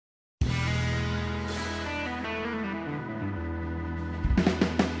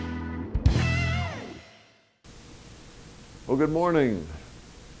Well, good morning.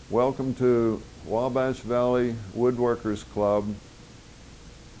 Welcome to Wabash Valley Woodworkers Club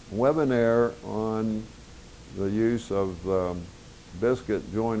webinar on the use of the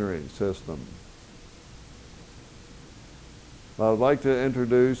Biscuit joinery system. I'd like to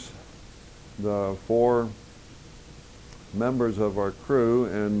introduce the four members of our crew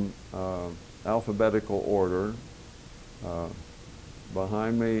in alphabetical order.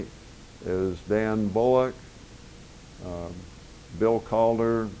 Behind me is Dan Bullock. Bill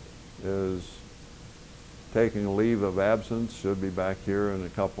Calder is taking a leave of absence, should be back here in a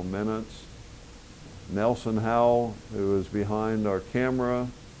couple minutes. Nelson Howell, who is behind our camera,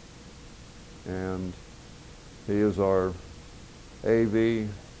 and he is our AV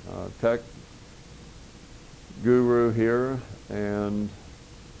tech guru here, and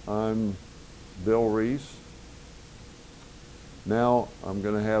I'm Bill Reese. Now I'm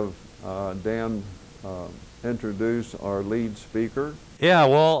going to have Dan introduce our lead speaker. Yeah,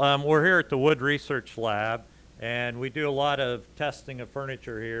 well, we're here at the Wood Research Lab, and we do a lot of testing of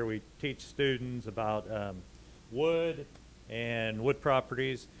furniture here. We teach students about wood and wood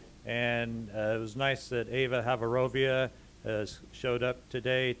properties, and it was nice that Ava Havarovia showed up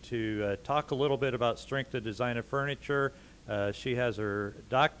today to talk a little bit about strength of design of furniture. She has her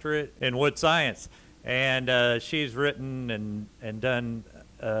doctorate in wood science, and she's written and done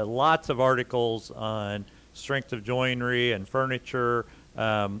lots of articles on strength of joinery and furniture,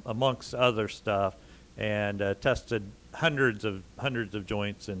 amongst other stuff, and tested hundreds of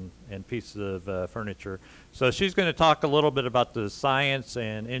joints and pieces of furniture. So she's going to talk a little bit about the science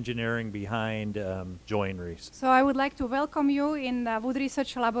and engineering behind joinery. So I would like to welcome you in the Wood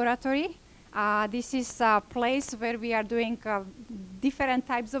Research Laboratory. This is a place where we are doing different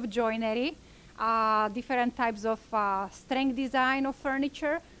types of joinery, different types of strength design of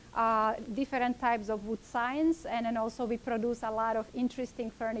furniture, different types of wood science, and then also we produce a lot of interesting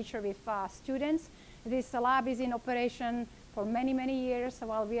furniture with students. This lab is in operation for many, many years.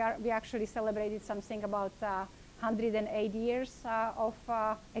 Well, we actually celebrated something about 108 years of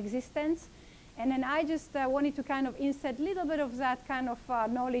existence. And then I just wanted to kind of insert a little bit of that kind of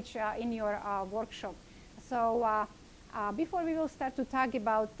knowledge in your workshop. So before we will start to talk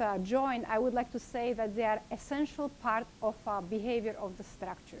about joint, I would like to say that they are essential part of behavior of the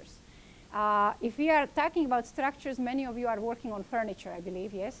structures. If we are talking about structures, many of you are working on furniture, I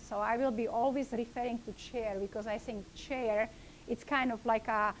believe, yes? So I will be always referring to chair, because I think chair, it's kind of like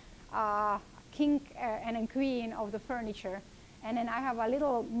a king and a queen of the furniture. And then I have a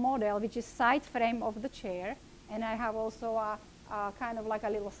little model, which is side frame of the chair, and I have also a kind of like a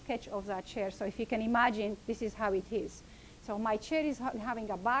little sketch of that chair. So if you can imagine, this is how it is. So my chair is having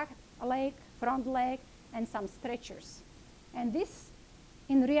a back leg, front leg, and some stretchers. And this,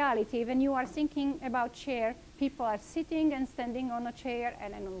 in reality, when you are thinking about chair, people are sitting and standing on a chair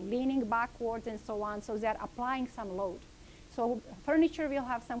and leaning backwards and so on, so they're applying some load. So furniture will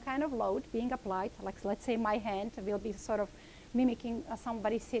have some kind of load being applied, like let's say my hand will be sort of mimicking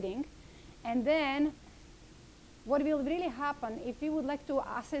somebody sitting. And then what will really happen, if we would like to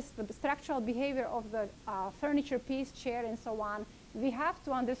assess the structural behavior of the furniture piece, chair, and so on, we have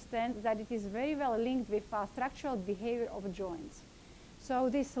to understand that it is very well linked with structural behavior of joints. So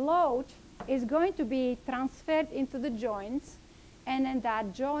this load is going to be transferred into the joints, and then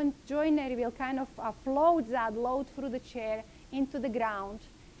that joinery will kind of float that load through the chair into the ground,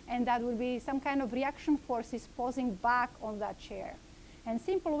 and that will be some kind of reaction forces posing back on that chair. And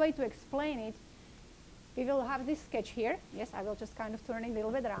simple way to explain it, we will have this sketch here. Yes, I will just kind of turn it a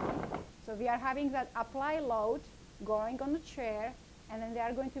little bit around. So we are having that apply load going on the chair, and then they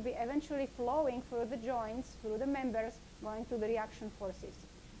are going to be eventually flowing through the joints, through the members, going to the reaction forces.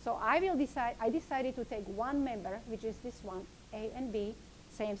 So I decided to take one member, which is this one, A and B,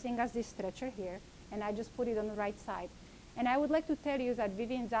 same thing as this stretcher here, and I just put it on the right side. And I would like to tell you that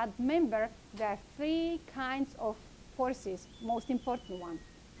within that member, there are three kinds of forces, most important one.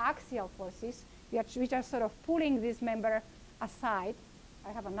 Axial forces, which are sort of pulling this member aside.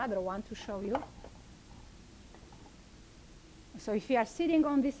 I have another one to show you. So if you are sitting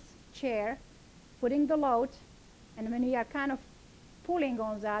on this chair, putting the load, and when we are kind of pulling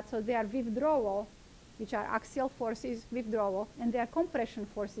on that, so they are withdrawal, which are axial forces, withdrawal, and there are compression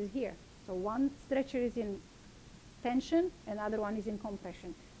forces here. So one stretcher is in tension, another one is in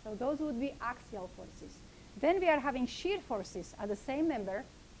compression. So those would be axial forces. Then we are having shear forces at the same member.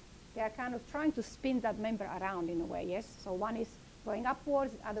 They are kind of trying to spin that member around in a way, yes? So one is going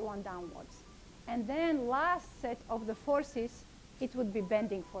upwards, the other one downwards. And then last set of the forces, it would be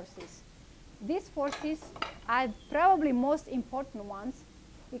bending forces. These forces are probably most important ones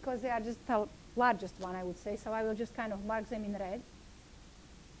because they are just largest one, I would say. So I will just kind of mark them in red.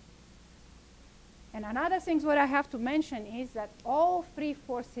 And another thing what I have to mention is that all three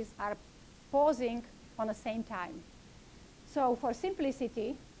forces are posing on the same time. So for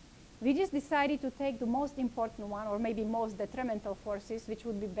simplicity, we just decided to take the most important one, or maybe most detrimental forces, which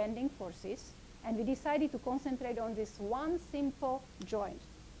would be bending forces. And we decided to concentrate on this one simple joint,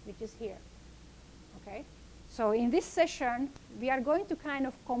 which is here. Okay? So in this session, we are going to kind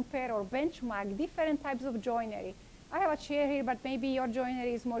of compare or benchmark different types of joinery. I have a chair here, but maybe your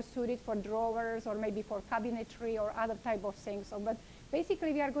joinery is more suited for drawers or maybe for cabinetry or other type of things. So, but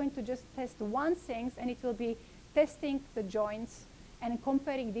basically, we are going to just test one thing, and it will be testing the joints and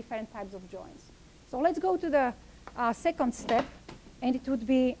comparing different types of joints. So let's go to the second step, and it would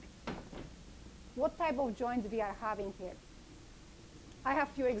be what type of joints we are having here. I have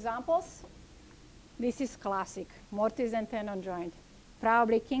a few examples. This is classic, mortise and tenon joint,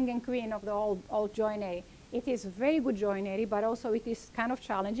 probably king and queen of the old joinery. It is very good joinery, but also it is kind of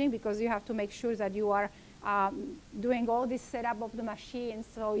challenging because you have to make sure that you are doing all this setup of the machine,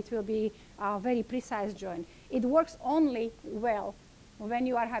 so it will be a very precise joint. It works only well when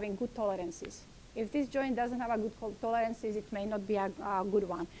you are having good tolerances. If this joint doesn't have a good tolerances, it may not be a good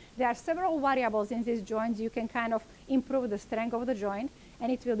one. There are several variables in these joints. You can kind of improve the strength of the joint,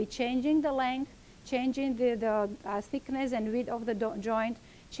 and it will be changing the length, changing the thickness and width of the joint,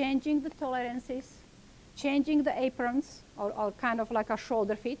 changing the tolerances, changing the aprons, or kind of like a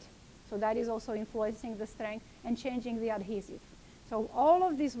shoulder fit. So that is also influencing the strength, and changing the adhesive. So all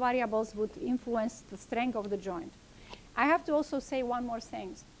of these variables would influence the strength of the joint. I have to also say one more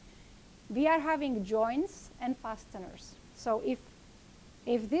thing. We are having joints and fasteners. So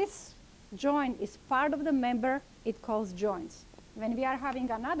if this joint is part of the member, it calls joints. When we are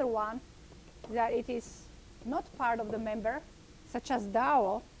having another one that it is not part of the member, such as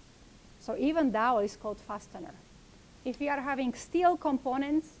dowel, so even dowel is called fastener. If we are having steel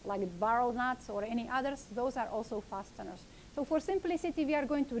components like barrel nuts or any others, those are also fasteners. So for simplicity, we are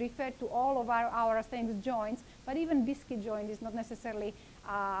going to refer to all of our things joints, but even biscuit joint is not necessarily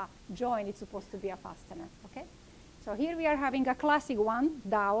a joint, it's supposed to be a fastener, okay? So here we are having a classic one,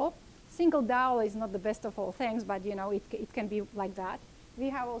 dowel. Single dowel is not the best of all things, but you know, it can be like that. We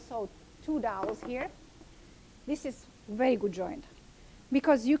have also two dowels here. This is very good joint,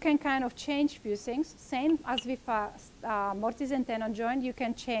 because you can kind of change few things. Same as with mortise and tenon joint, you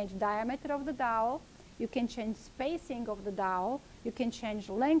can change diameter of the dowel, you can change spacing of the dowel, you can change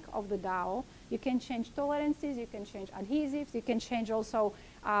length of the dowel, you can change tolerances, you can change adhesives, you can change also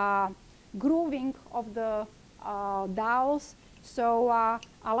grooving of the dowels. So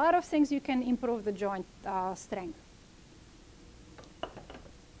a lot of things you can improve the joint strength.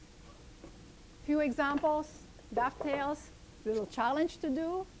 Few examples, dovetails. Little challenge to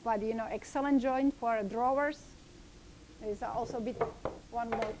do, but you know, excellent joint for drawers. There's also one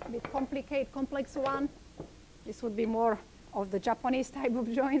more complex one. This would be more of the Japanese type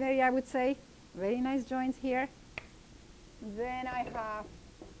of joinery, I would say. Very nice joints here. Then I have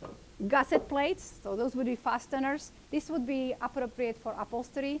gusset plates, so those would be fasteners. This would be appropriate for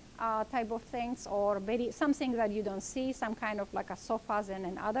upholstery type of things, or maybe something that you don't see, some kind of like a sofas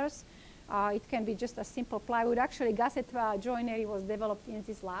and others. It can be just a simple plywood. Actually, gusset joinery was developed in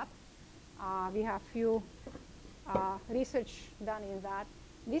this lab. We have few research done in that.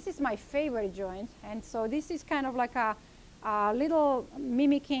 This is my favorite joint, and so this is kind of like a little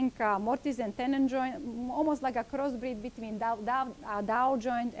mimicking mortise and tenon joint, almost like a crossbreed between dowel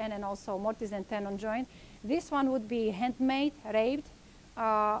joint and then also mortise and tenon joint. This one would be handmade, raved,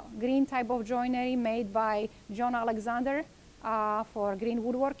 green type of joinery made by John Alexander for green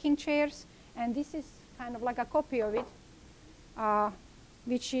woodworking chairs. And this is kind of like a copy of it,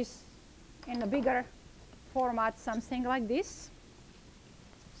 which is in a bigger format, something like this.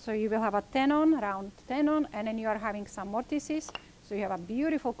 So you will have a tenon, round tenon, and then you are having some mortises. So you have a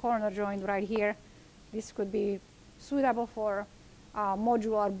beautiful corner joint right here. This could be suitable for a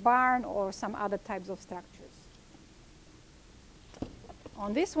modular barn or some other types of structures.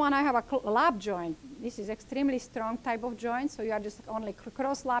 On this one, I have a lap joint. This is extremely strong type of joint, so you are just only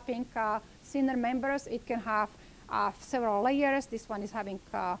cross-lapping thinner members. It can have several layers. This one is having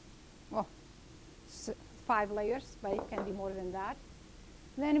 5 layers, but it can be more than that.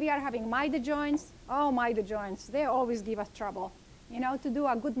 Then we are having miter joints. Oh, miter joints, they always give us trouble. You know, to do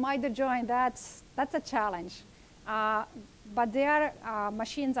a good miter joint, that's a challenge. But there are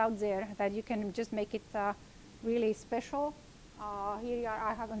machines out there that you can just make it really special. Here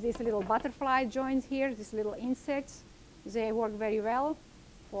I have these little butterfly joints here, these little insects. They work very well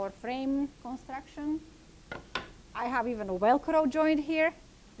for frame construction. I have even a Velcro joint here.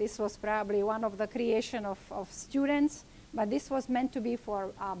 This was probably one of the creation of students, but this was meant to be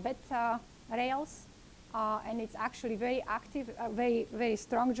for bed rails, and it's actually very active, very, very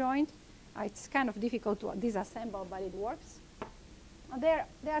strong joint. It's kind of difficult to disassemble, but it works. There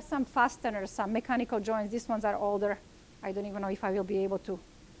are some fasteners, some mechanical joints. These ones are older. I don't even know if I will be able to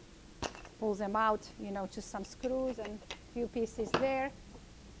pull them out. You know, just some screws and a few pieces there.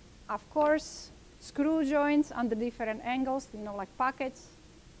 Of course, screw joints under different angles, you know, like pockets.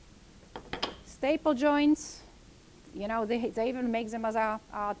 Staple joints, you know, they even make them as a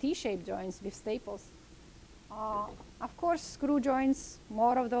T-shaped joints with staples. Of course, screw joints,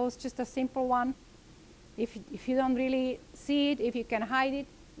 more of those, just a simple one. If you don't really see it, if you can hide it,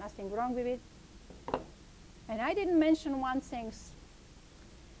 nothing wrong with it. And I didn't mention one thing.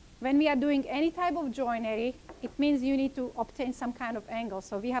 When we are doing any type of joinery, it means you need to obtain some kind of angle.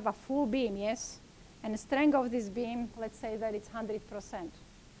 So we have a full beam, yes? And the strength of this beam, let's say that it's 100%.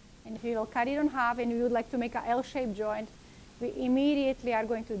 And if we will cut it in half and we would like to make an L-shaped joint, we immediately are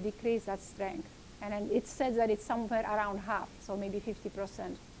going to decrease that strength. And then it says that it's somewhere around half, so maybe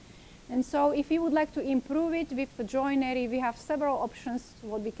 50%. And so if you would like to improve it with the joinery, we have several options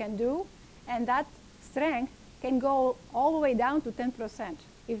what we can do. And that strength can go all the way down to 10%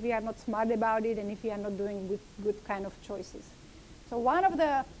 if we are not smart about it and if we are not doing good kind of choices. So one of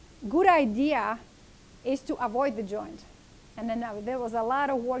the good idea is to avoid the joint. And then there was a lot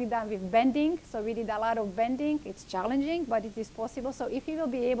of work done with bending. So we did a lot of bending. It's challenging, but it is possible. So if you will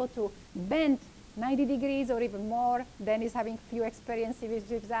be able to bend 90 degrees or even more, then is having few experiences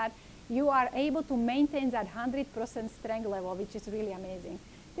with that, you are able to maintain that 100% strength level, which is really amazing.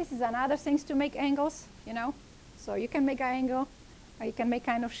 This is another thing to make angles, you know. So you can make an angle, or you can make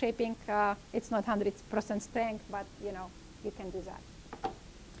kind of shaping. It's not 100% strength, but you know, you can do that.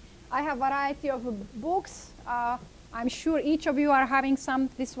 I have a variety of books. I'm sure each of you are having some.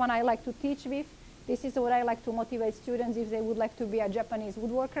 This one I like to teach with. This is what I like to motivate students if they would like to be a Japanese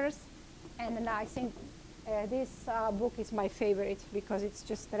woodworkers. And I think this book is my favorite because it's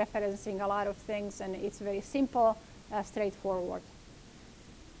just referencing a lot of things and it's very simple, straightforward.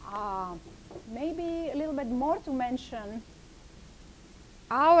 Maybe a little bit more to mention.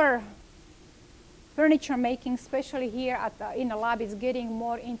 Our furniture making, especially here in the lab, is getting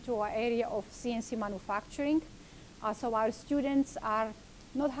more into an area of CNC manufacturing. So our students are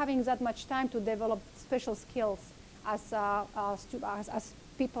not having that much time to develop special skills as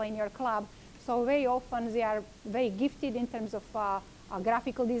people in your club. So very often they are very gifted in terms of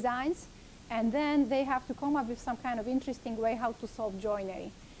graphical designs, and then they have to come up with some kind of interesting way how to solve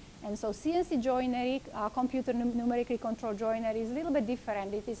joinery. And so CNC joinery, computer numerically controlled joinery, is a little bit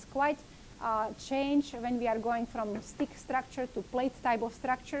different. It is quite change when we are going from stick structure to plate type of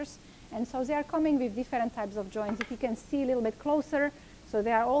structures. And so they are coming with different types of joints. If you can see a little bit closer, so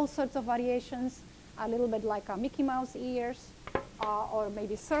there are all sorts of variations, a little bit like a Mickey Mouse ears, or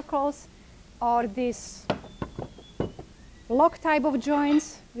maybe circles, or this lock type of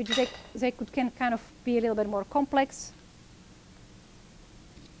joints, which they can kind of be a little bit more complex.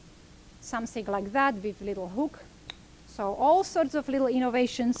 Something like that with little hook. So all sorts of little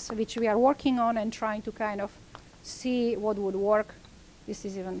innovations which we are working on and trying to kind of see what would work. This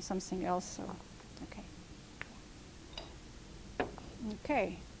is even something else, so, okay.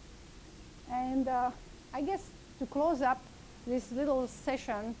 Okay, and I guess to close up this little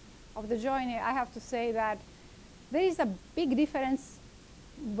session of the joinery, I have to say that there is a big difference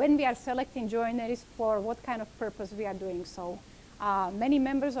when we are selecting joineries for what kind of purpose we are doing so. Many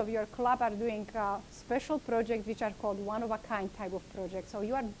members of your club are doing special projects which are called one-of-a-kind type of projects. So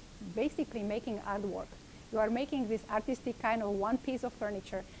you are basically making artwork. You are making this artistic kind of one piece of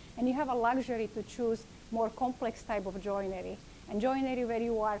furniture, and you have a luxury to choose more complex type of joinery. And joinery where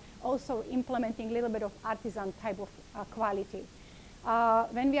you are also implementing a little bit of artisan type of quality.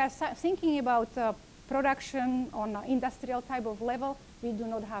 When we are thinking about production on an industrial type of level, we do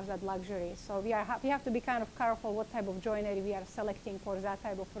not have that luxury. So we have to be kind of careful what type of joinery we are selecting for that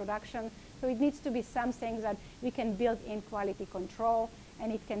type of production. So it needs to be something that we can build in quality control,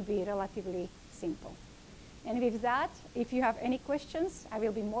 and it can be relatively simple. And with that, if you have any questions, I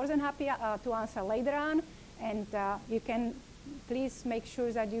will be more than happy to answer later on. And you can please make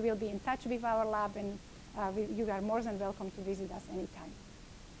sure that you will be in touch with our lab, and you are more than welcome to visit us anytime.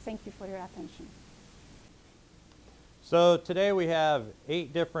 Thank you for your attention. So today we have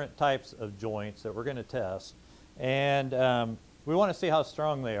 8 different types of joints that we're going to test, and we want to see how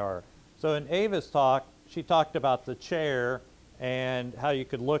strong they are. So in Ava's talk, she talked about the chair and how you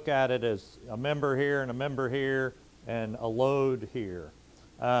could look at it as a member here and a member here and a load here.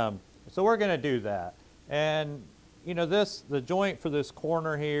 So we're going to do that. And you know, the joint for this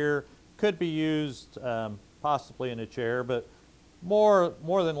corner here could be used possibly in a chair, but more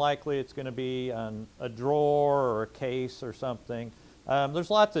than likely it's going to be on a drawer or a case or something. There's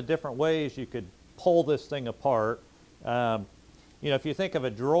lots of different ways you could pull this thing apart. You know, if you think of a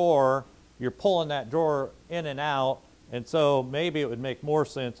drawer, you're pulling that drawer in and out, and so maybe it would make more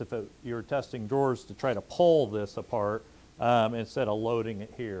sense if you were testing drawers to try to pull this apart instead of loading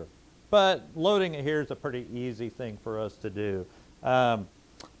it here. But loading it here is a pretty easy thing for us to do.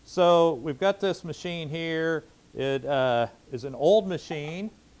 So we've got this machine here. It is an old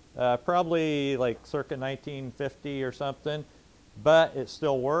machine, probably like circa 1950 or something, but it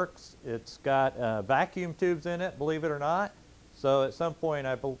still works. It's got vacuum tubes in it, believe it or not. So at some point,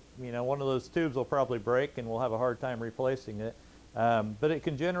 you know, one of those tubes will probably break and we'll have a hard time replacing it. But it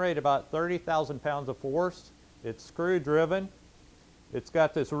can generate about 30,000 pounds of force. It's screw driven. It's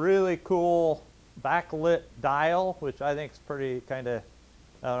got this really cool backlit dial, which I think is pretty kind of,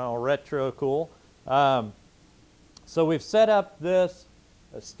 I don't know, retro cool. So we've set up this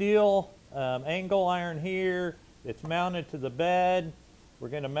steel angle iron here. It's mounted to the bed. We're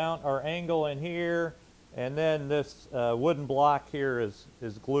going to mount our angle in here, and then this wooden block here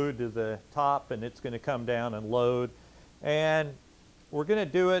is glued to the top, and it's going to come down and load. And we're going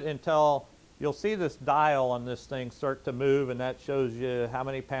to do it until you'll see this dial on this thing start to move, and that shows you how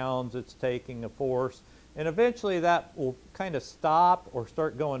many pounds it's taking of force. And eventually that will kind of stop or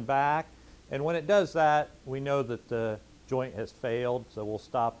start going back. And when it does that, we know that the joint has failed, so we'll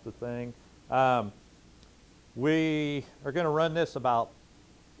stop the thing. We are going to run this about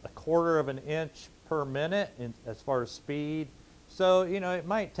 1/4 of an inch per minute as far as speed. So, you know, it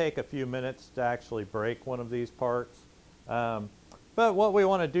might take a few minutes to actually break one of these parts. But what we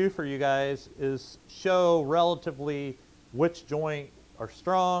want to do for you guys is show relatively which joint are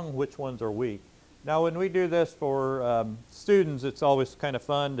strong, which ones are weak. Now, when we do this for students, it's always kind of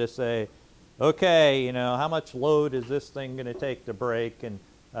fun to say, okay, you know, how much load is this thing going to take to break? And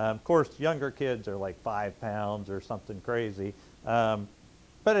of course, younger kids are like 5 pounds or something crazy.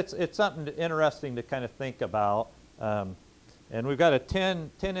 But it's something interesting to kind of think about. And we've got a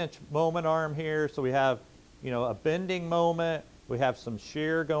 10-inch moment arm here, so we have, you know, a bending moment. We have some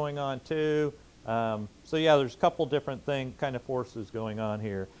shear going on too. So yeah, there's a couple different kind of forces going on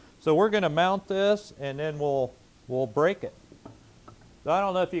here. So we're going to mount this, and then we'll break it. So I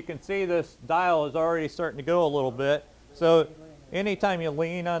don't know if you can see, this dial is already starting to go a little bit. So anytime you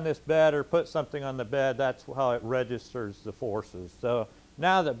lean on this bed or put something on the bed, that's how it registers the forces. So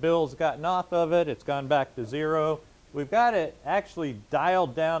now that Bill's gotten off of it, it's gone back to 0. We've got it actually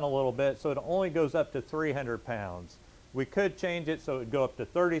dialed down a little bit, so it only goes up to 300 pounds. We could change it so it would go up to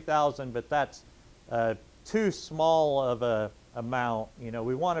 30,000, but that's too small of a amount. You know,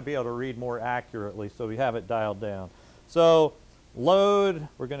 we want to be able to read more accurately, so we have it dialed down. So load,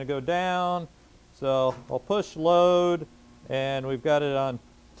 we're going to go down. So I'll push load, and we've got it on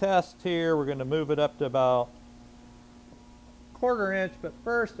test here. We're going to move it up to about 1/4 inch, but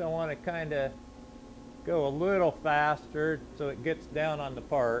first I want to kind of go a little faster so it gets down on the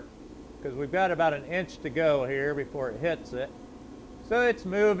part, because we've got about 1 inch to go here before it hits it. So it's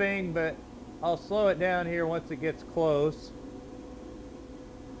moving, but I'll slow it down here once it gets close.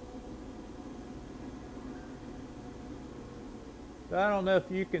 So I don't know if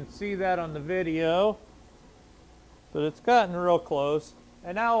you can see that on the video, but it's gotten real close.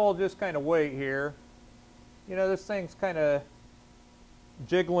 And now we'll just kind of wait here. You know, this thing's kind of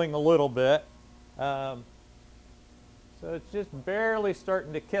jiggling a little bit. So it's just barely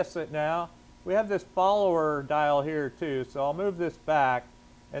starting to kiss it now. We have this follower dial here too, so I'll move this back,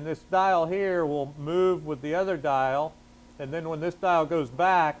 and this dial here will move with the other dial, and then when this dial goes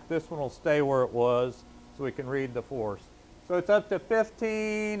back, this one will stay where it was so we can read the force. So it's up to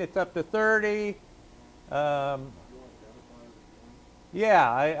 15, it's up to 30. Yeah,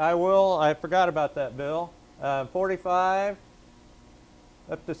 I will. I forgot about that, Bill. 45,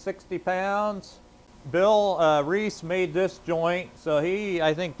 up to 60 pounds. Bill Reese made this joint, so he,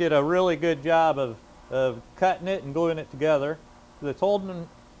 I think, did a really good job of cutting it and gluing it together. So it's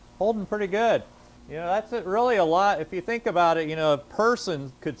holding pretty good. You know, that's really a lot. If you think about it, you know, a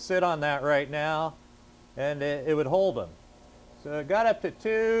person could sit on that right now, and it would hold them. So it got up to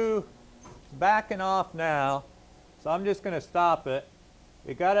 2, it's backing off now, so I'm just going to stop it.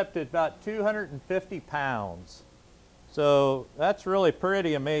 It got up to about 250 pounds. So that's really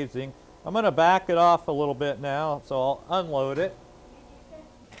pretty amazing. I'm going to back it off a little bit now, so I'll unload it.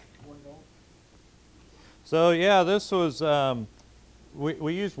 So yeah, this was,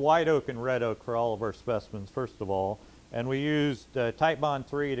 we used white oak and red oak for all of our specimens, first of all, and we used Type Bond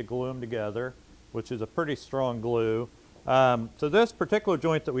 3 to glue them together. which is a pretty strong glue. So this particular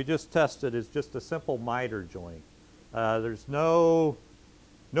joint that we just tested is just a simple miter joint. There's no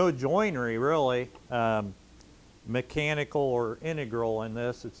joinery really, mechanical or integral in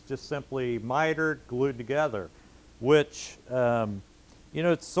this. It's just simply mitered, glued together, which, you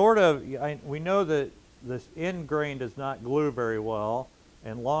know, it's sort of, we know that this end grain does not glue very well,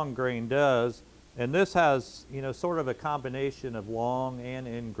 and long grain does. And this has, you know, sort of a combination of long and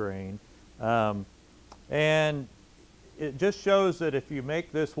end grain. And it just shows that if you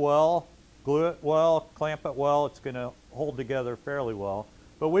make this well, glue it well, clamp it well, it's going to hold together fairly well.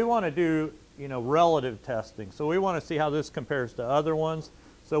 But we want to do, you know, relative testing. So we want to see how this compares to other ones.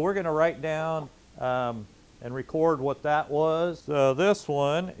 So we're going to write down and record what that was. So this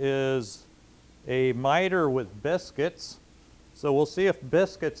one is a miter with biscuits. So we'll see if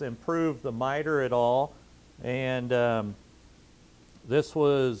biscuits improve the miter at all. And this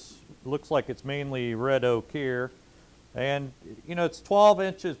looks like it's mainly red oak here. And, you know, it's 12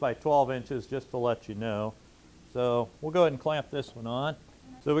 inches by 12 inches, just to let you know. So we'll go ahead and clamp this one on.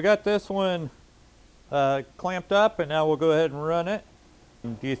 So we got this one clamped up, and now we'll go ahead and run it.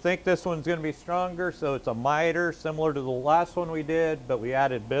 Do you think this one's going to be stronger? So it's a miter, similar to the last one we did, but we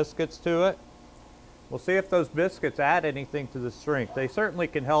added biscuits to it. We'll see if those biscuits add anything to the strength. They certainly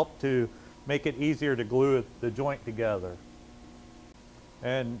can help to make it easier to glue the joint together.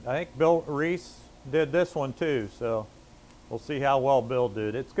 And I think Reese did this one too, so we'll see how well Bill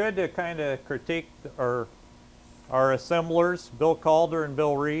did. It's good to kind of critique our assemblers, Bill Calder and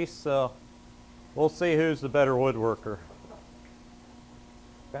Bill Reese, so we'll see who's the better woodworker.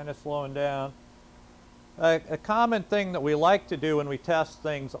 Kind of slowing down. A common thing that we like to do when we test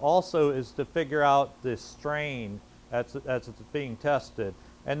things also is to figure out the strain as it's being tested.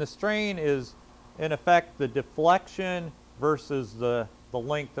 And the strain is, in effect, the deflection versus the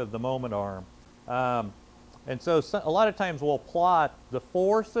length of the moment arm. And so a lot of times we'll plot the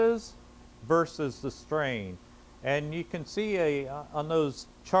forces versus the strain. And you can see on those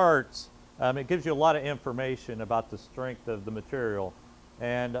charts, it gives you a lot of information about the strength of the material.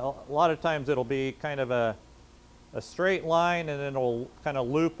 And a lot of times it'll be kind of a straight line, and then it'll kind of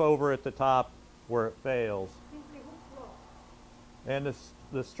loop over at the top where it fails. And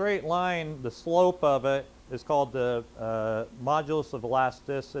the straight line, the slope of it, is called the modulus of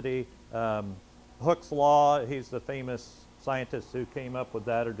elasticity. Hooke's law, he's the famous scientist who came up with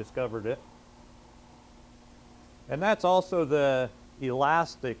that or discovered it. And that's also the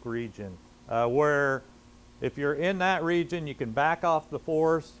elastic region, where if you're in that region, you can back off the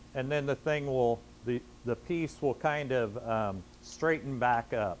force, and then the thing will, the piece will kind of straighten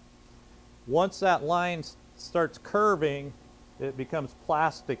back up. Once that line starts curving, it becomes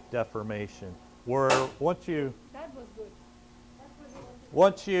plastic deformation, where once you, That was good.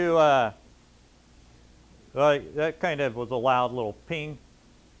 once you, that kind of was a loud little ping.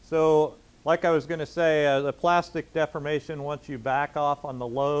 So, like I was going to say, the plastic deformation, once you back off on the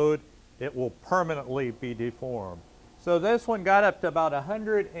load, it will permanently be deformed. So this one got up to about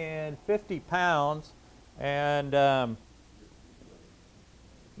 150 pounds, and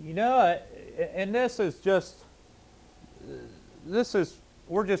you know, and this is just,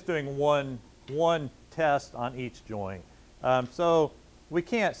 we're just doing one test on each joint. So we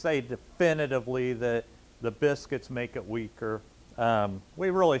can't say definitively that the biscuits make it weaker. We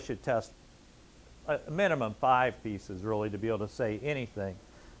really should test a minimum 5 pieces really to be able to say anything.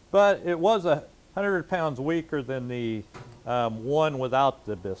 But it was 100 pounds weaker than the one without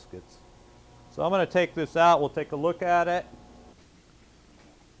the biscuits. So I'm going to take this out. We'll take a look at it.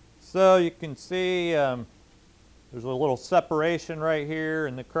 So you can see there's a little separation right here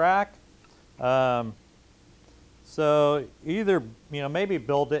in the crack. So either, you know, maybe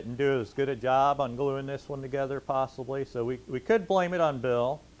build it and do as good a job on gluing this one together possibly. So we could blame it on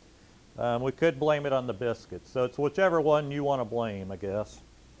Bill. We could blame it on the biscuits. So it's whichever one you want to blame, I guess.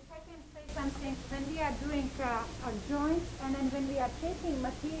 If I can say something, when we are doing joints, and then when we are taking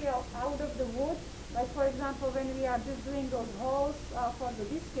material out of the wood, like for example when we are just doing those holes for the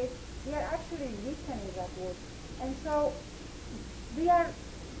biscuits, we are actually weakening that wood. And so we are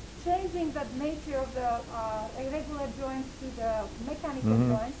changing the nature of the irregular joints to the mechanical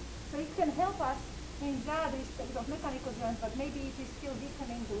joints. So it can help us in that respect of mechanical joints, but maybe it is still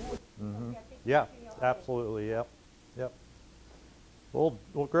weakening the wood. Yeah, absolutely, yep. We'll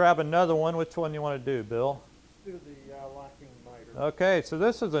grab another one. Which one you want to do, Bill? Let's do the locking miter. Okay, so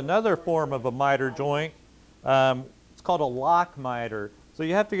this is another form of a miter joint. It's called a lock miter. So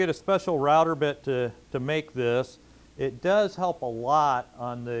you have to get a special router bit to make this. It does help a lot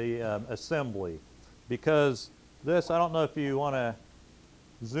on the assembly, because this, I don't know if you want to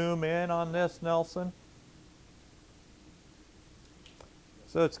zoom in on this, Nelson?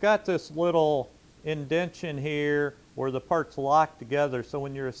 So it's got this little indentation here where the parts lock together. So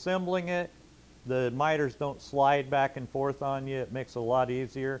when you're assembling it, the miters don't slide back and forth on you. It makes it a lot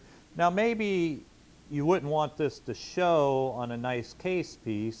easier. Now maybe you wouldn't want this to show on a nice case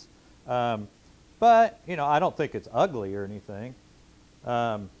piece, but you know, I don't think it's ugly or anything.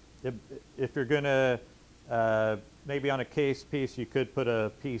 If you're gonna, maybe on a case piece, you could put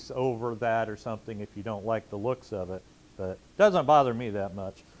a piece over that or something if you don't like the looks of it, but it doesn't bother me that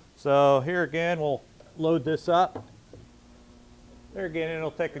much. So here again, we'll load this up. There again,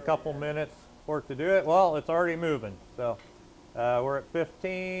 it'll take a couple minutes for it to do it. Well, it's already moving. So we're at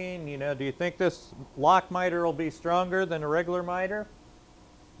 15. You know, do you think this lock miter will be stronger than a regular miter?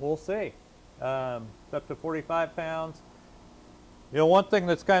 We'll see. It's up to 45 pounds. You know, one thing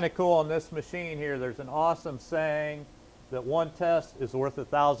that's kind of cool on this machine here, there's an awesome saying that one test is worth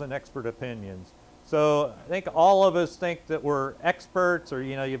 1,000 expert opinions. So I think all of us think that we're experts, or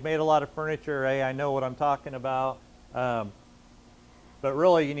you know, you've made a lot of furniture, hey, I know what I'm talking about. But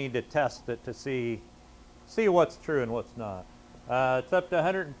really you need to test it to see what's true and what's not. It's up to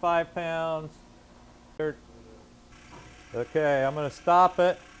 105 pounds. Okay, I'm going to stop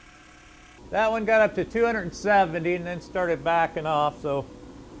it. That one got up to 270 and then started backing off, so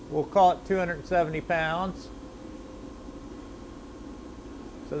we'll call it 270 pounds.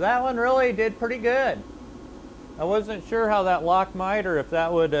 So that one really did pretty good. I wasn't sure how that lock miter, if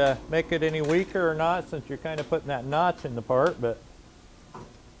that would make it any weaker or not, since you're kind of putting that notch in the part, but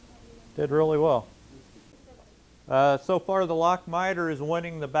did really well. So far the lock miter is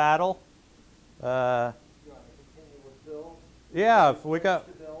winning the battle. Yeah, if we got,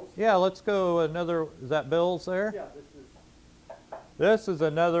 yeah, let's go another, is that Bill's there? Yeah, This is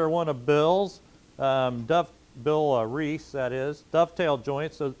another one of Bill's, Bill Reese, that is, dovetail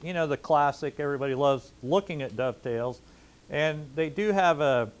joints. So, you know, the classic, everybody loves looking at dovetails. And they do have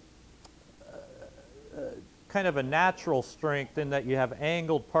a kind of a natural strength in that you have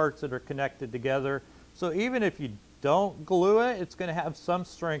angled parts that are connected together. So even if you don't glue it, it's going to have some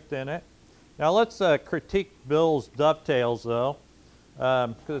strength in it. Now let's critique Bill's dovetails though,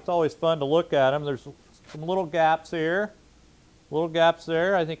 because it's always fun to look at them. There's some little gaps here, little gaps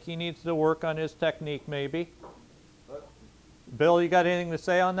there. I think he needs to work on his technique maybe. Bill, you got anything to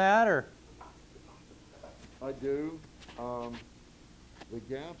say on that, or? I do. The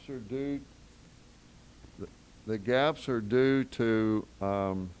gaps are due. The gaps are due to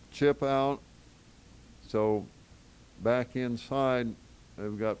chip out. So back inside,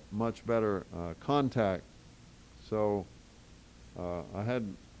 they've got much better contact. So I had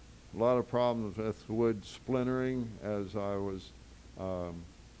a lot of problems with wood splintering as I was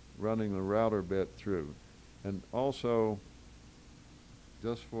running the router bit through, and also,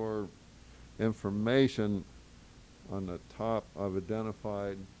 just for information, on the top I've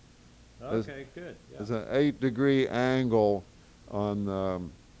identified Okay, good. Yeah. there's an 8-degree angle on the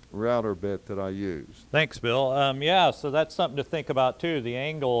router bit that I use. Thanks, Bill. Yeah, so that's something to think about too, the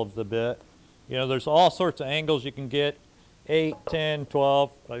angle of the bit. You know, there's all sorts of angles you can get, 8, 10,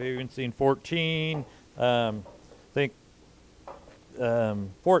 12, I've even seen 14. I think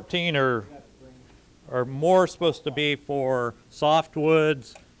 14 are more supposed to be for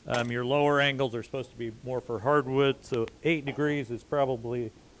softwoods. Your lower angles are supposed to be more for hardwood, so 8 degrees is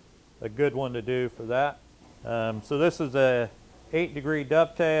probably a good one to do for that. So this is a 8-degree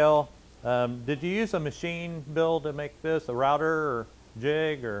dovetail. Did you use a machine, Bill, to make this, a router or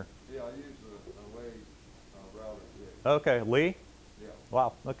jig, or? Yeah, I use a Lee router jig. Okay, Lee? Yeah.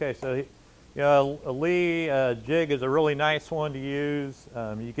 Wow, okay, so you know, a Lee jig is a really nice one to use.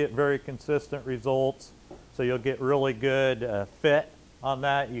 You get very consistent results, so you'll get really good fit on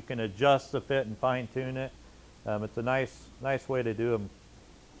that. You can adjust the fit and fine tune it. It's a nice way to do them.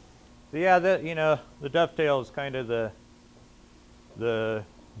 So yeah, you know, the dovetail is kind of the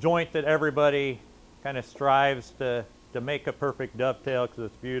joint that everybody kind of strives to make a perfect dovetail because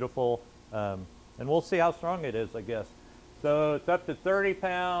it's beautiful. And we'll see how strong it is, I guess. So it's up to 30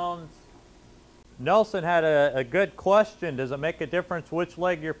 pounds. Nelson had a good question. Does it make a difference which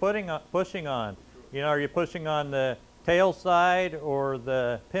leg you're pushing on? You know, are you pushing on the tail side or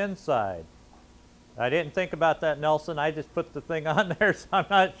the pin side? I didn't think about that, Nelson. I just put the thing on there, so I'm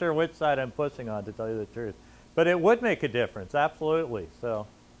not sure which side I'm pushing on, to tell you the truth. But it would make a difference, absolutely. So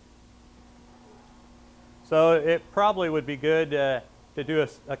it probably would be good to do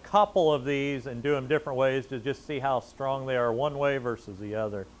a couple of these and do them different ways to just see how strong they are one way versus the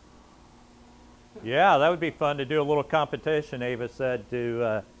other. Yeah, that would be fun to do a little competition, Ava said,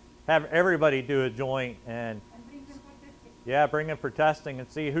 to have everybody do a joint and Yeah, bring them for testing and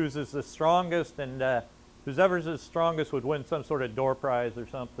see whose is the strongest, and whoever's the strongest would win some sort of door prize or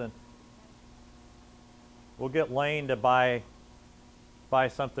something. We'll get Lane to buy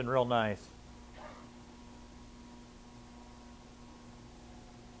something real nice.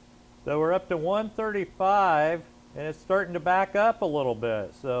 So we're up to 135, and it's starting to back up a little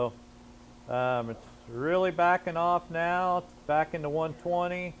bit. So it's really backing off now. It's back into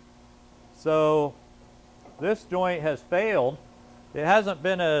 120. So this joint has failed. It hasn't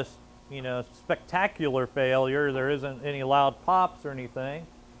been a spectacular failure. There isn't any loud pops or anything,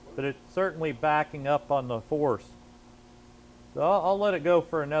 but it's certainly backing up on the force. So I'll let it go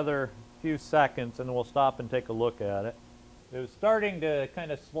for another few seconds, and we'll stop and take a look at it. It was starting to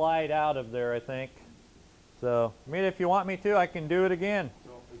kind of slide out of there, I think. So, I mean, if you want me to, I can do it again.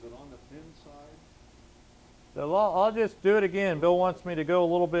 So is it on the pin side? So I'll just do it again. Bill wants me to go a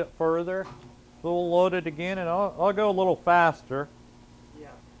little bit further. So we'll load it again, and I'll go a little faster. Yeah,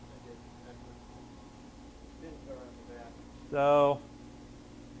 I did. Pins are on the back. So,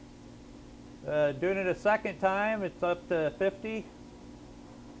 doing it a second time, it's up to 50,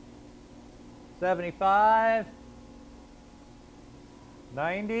 75,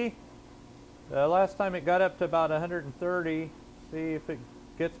 90. Last time it got up to about 130. See if it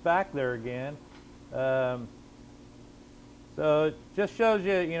gets back there again. So it just shows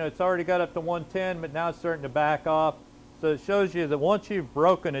you, it's already got up to 110, but now it's starting to back off. So it shows you that once you've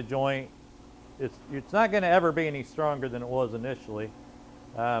broken a joint, it's not going to ever be any stronger than it was initially.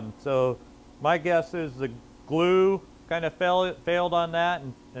 So my guess is the glue kind of failed on that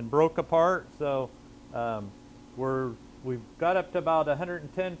and broke apart. So we've got up to about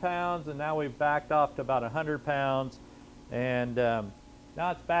 110 pounds, and now we've backed off to about 100 pounds. And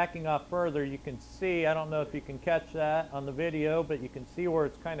now it's backing off further. You can see, I don't know if you can catch that on the video, but you can see where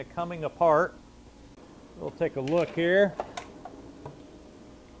it's kind of coming apart. We'll take a look here.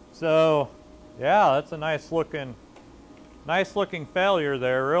 So, yeah, that's a nice looking failure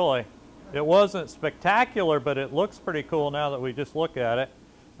there, really. It wasn't spectacular, but it looks pretty cool now that we just look at it.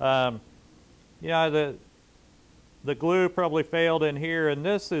 The glue probably failed in here, and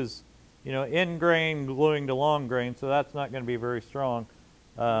this is, in grain gluing to long grain, so that's not going to be very strong.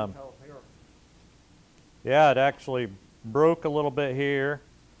 Yeah, it actually broke a little bit here.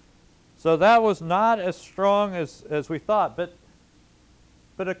 So that was not as strong as we thought, but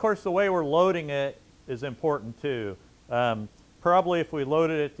of course the way we're loading it is important too. Probably if we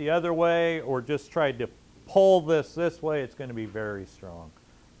loaded it the other way or just tried to pull this way, it's going to be very strong.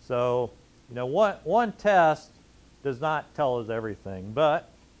 So, one test does not tell us everything, but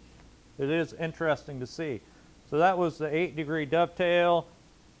it is interesting to see. So that was the 8-degree dovetail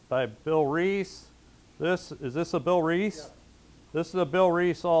by Bill Reese. Is this a Bill Reese? Yeah. This is a Bill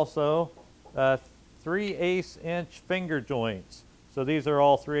Reese also. 3/8 inch finger joints. So these are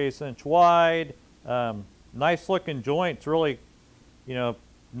all 3/8 inch wide. Nice looking joints, really,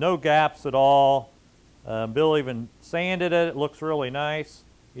 no gaps at all. Bill even sanded it. It looks really nice.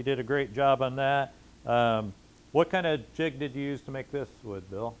 He did a great job on that. What kind of jig did you use to make this with,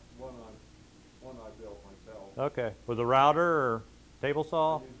 Bill? One I built myself. Okay, with a router or table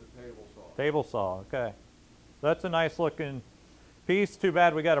saw? I used a table saw. Table saw, okay. That's a nice looking piece. Too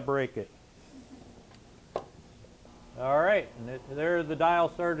bad we got to break it. All right, and there the dial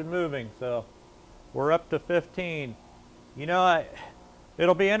started moving, so we're up to 15.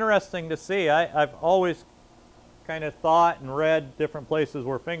 It'll be interesting to see. I've always kind of thought and read different places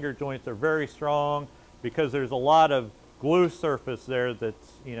where finger joints are very strong because there's a lot of glue surface there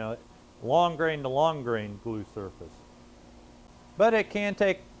that's, long grain to long grain glue surface. But it can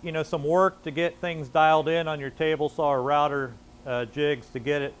take, some work to get things dialed in on your table saw or router jigs to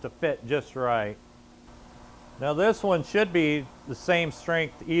get it to fit just right. Now this one should be the same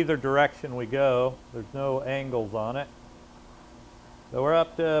strength either direction we go. There's no angles on it. So we're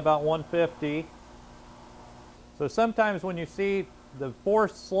up to about 150. So sometimes when you see the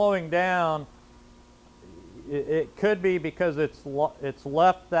force slowing down, it could be because it's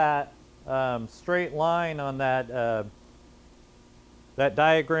left that straight line on that that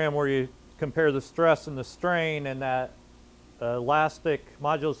diagram where you compare the stress and the strain and that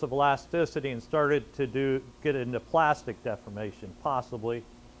modulus of elasticity, and started to get into plastic deformation, possibly.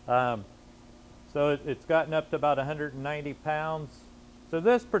 So it's gotten up to about 190 pounds. So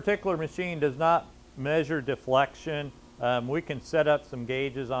this particular machine does not measure deflection. We can set up some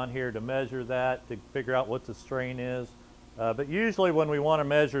gauges on here to measure that, to figure out what the strain is. But usually when we want to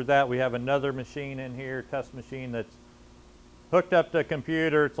measure that, we have another machine in here, test machine, that's hooked up to a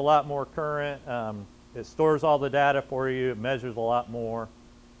computer. It's a lot more current. It stores all the data for you. It measures a lot more.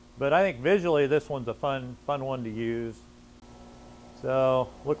 But I think visually this one's a fun one to use. So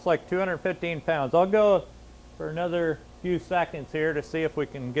looks like 215 pounds. I'll go for another few seconds here to see if we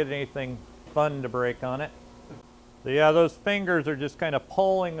can get anything fun to break on it. So yeah, those fingers are just kind of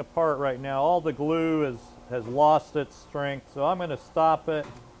pulling apart right now. All the glue has lost its strength. So I'm going to stop it.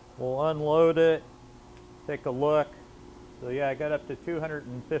 We'll unload it, take a look. So yeah, I got up to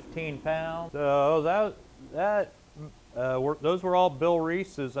 215 pounds. So those were all Bill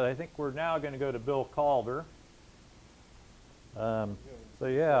Reese's. I think we're now going to go to Bill Calder. So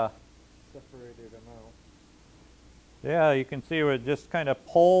yeah. Separated them out. Yeah, you can see it just kind of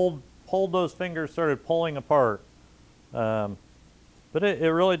pulled those fingers, started pulling apart. But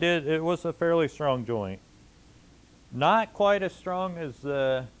it really did, it was a fairly strong joint. Not quite as strong as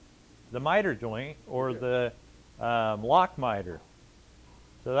the miter joint or the lock miter.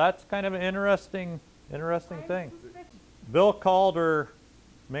 So that's kind of an interesting thing. Bill Calder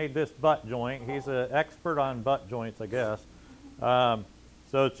made this butt joint. He's an expert on butt joints, I guess. So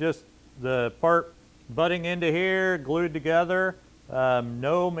it's just the part butting into here, glued together,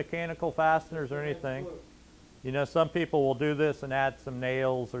 no mechanical fasteners or anything. You know, some people will do this and add some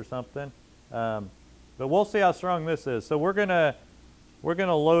nails or something. But we'll see how strong this is. So we're gonna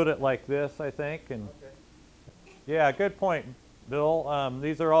load it like this, I think. And yeah, good point, Bill.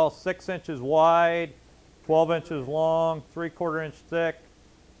 These are all 6 inches wide, 12 inches long, 3/4 inch thick,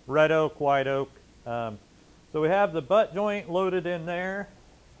 red oak, white oak. So we have the butt joint loaded in there.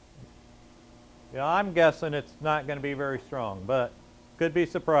 Yeah, I'm guessing it's not going to be very strong, but could be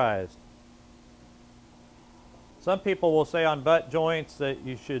surprised. Some people will say on butt joints that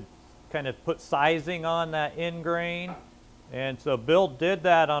you should kind of put sizing on that end grain. And so Bill did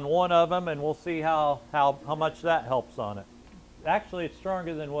that on one of them, and we'll see how much that helps on it. Actually, it's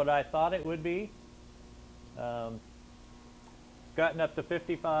stronger than what I thought it would be. It's gotten up to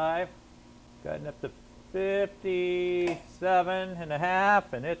 55, gotten up to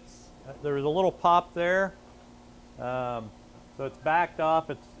 57.5, and there was a little pop there. So it's backed off,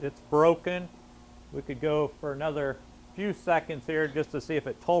 it's broken. We could go for another few seconds here just to see if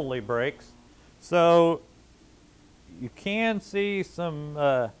it totally breaks. So you can see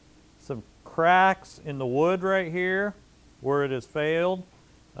some cracks in the wood right here where it has failed.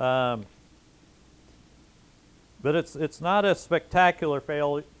 But it's not a spectacular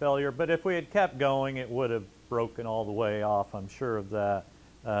failure, but if we had kept going, it would have broken all the way off, I'm sure of that.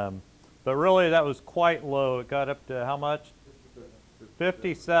 But really, that was quite low. It got up to how much?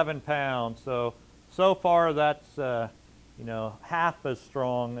 57 pounds. So far, that's you know, half as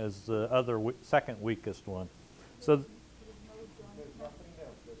strong as the other second weakest one. So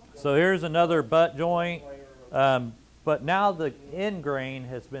here's another butt joint, but now the end grain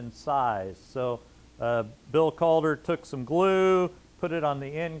has been sized. So Bill Calder took some glue, put it on the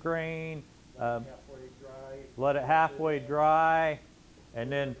end grain, let it halfway dry,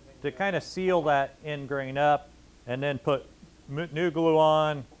 and then to kind of seal that end grain up, and then put new glue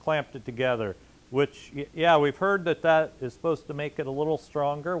on, clamped it together. Which, yeah, we've heard that is supposed to make it a little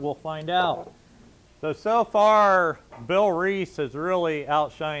stronger. We'll find out. So far, Bill Reese has really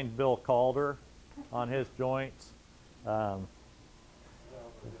outshined Bill Calder on his joints. But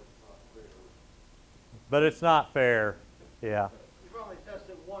it's not fair, yeah. You've only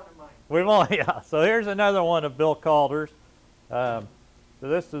tested one of mine. Yeah. So here's another one of Bill Calder's. So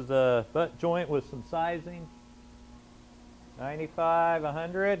this is a butt joint with some sizing, 95,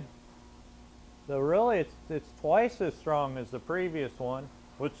 100. So really, it's twice as strong as the previous one,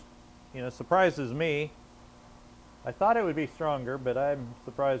 which, you know, surprises me. I thought it would be stronger, but I'm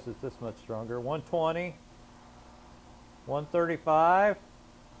surprised it's this much stronger. 120, 135.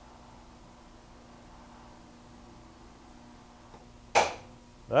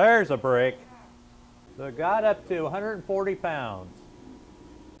 There's a break. So it got up to 140 pounds.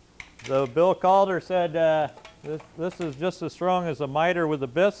 So Bill Calder said this is just as strong as a miter with a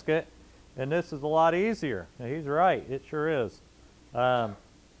biscuit, and this is a lot easier. Now, he's right, it sure is.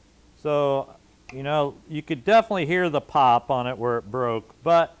 So, you know, you could definitely hear the pop on it where it broke,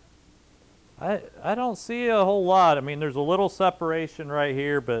 but I don't see a whole lot. I mean, there's a little separation right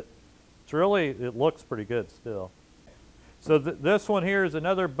here, but it looks pretty good still. So this one here is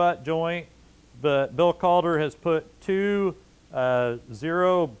another butt joint, but Bill Calder has put 2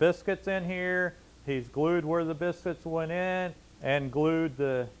 0 biscuits in here. He's glued where the biscuits went in and glued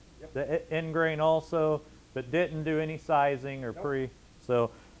the end grain also, but didn't do any sizing or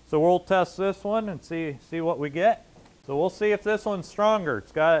So we'll test this one and see what we get. So we'll see if this one's stronger.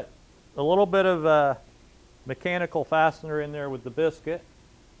 It's got a little bit of mechanical fastener in there with the biscuit.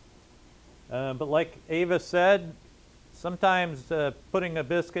 But like Ava said, sometimes putting a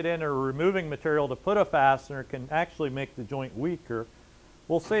biscuit in or removing material to put a fastener can actually make the joint weaker.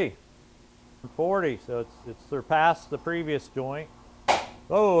 We'll see. 40, so it's surpassed the previous joint.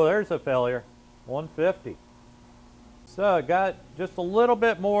 Oh, there's a failure. 150. So it got just a little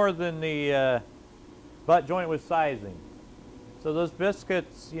bit more than the butt joint was sizing. So those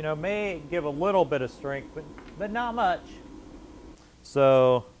biscuits, you know, may give a little bit of strength, but not much.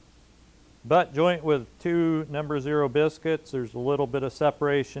 So butt joint with 2 number 0 biscuits. There's a little bit of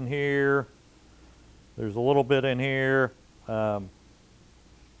separation here. There's a little bit in here.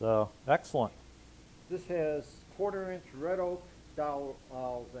 So excellent. This has 1/4-inch red oak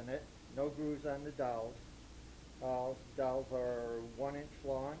dowels in it. No grooves on the dowels. Dowels are 1 inch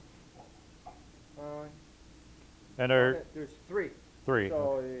long. And there's 3. 3.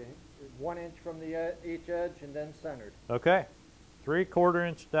 So 1 inch from each edge and then centered. Okay.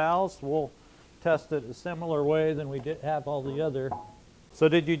 3/4-inch dowels. We'll test it a similar way than we did have all the other. So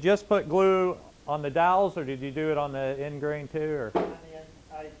did you just put glue on the dowels, or did you do it on the end grain too? Or? On the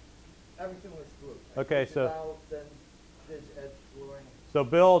end, everything was glued. Okay, The so dowels, then did edge gluing. so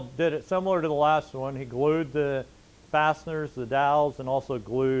Bill did it similar to the last one. He glued the fasteners, the dowels, and also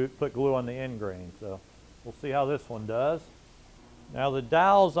put glue on the end grain. So we'll see how this one does. Now the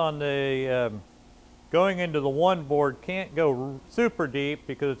dowels on the going into the one board can't go super deep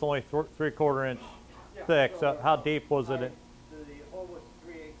because it's only 3/4 inch thick. So how deep was it? The hole was 3/8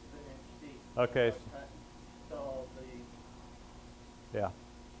 of an inch deep. Okay. So Yeah.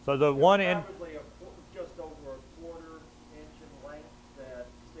 So the one end. probably just over 1/4 inch in length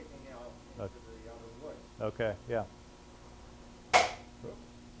that's sticking out into the other wood. Okay. Yeah.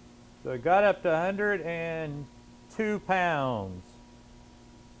 So it got up to 102 pounds.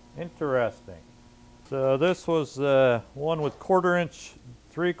 Interesting. So this was one with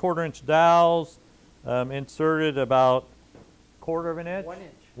 3/4-inch dowels, inserted about 1/4 inch. 1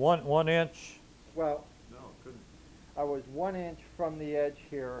 inch. 1 inch. Well, No, couldn't. I was 1 inch from the edge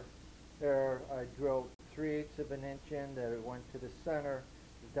here. There, I drilled 3/8 of an inch in. That it went to the center.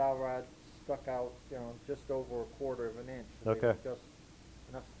 The dowel rod stuck out, you know, just over 1/4 of an inch. So Okay. just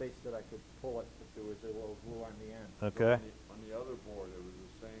enough space that I could pull it if there was a little glue on the end. Okay. On the other board, it was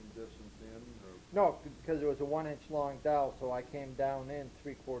the same distance in, or? No, because it was a 1 inch long dowel, so I came down in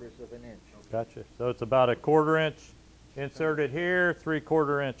 3/4 of an inch. Gotcha. So it's about a 1/4 inch inserted here,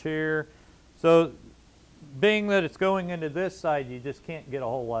 3/4 inch here. So being that it's going into this side, you just can't get a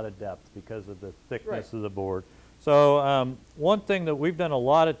whole lot of depth because of the thickness of the board. So one thing that we've done a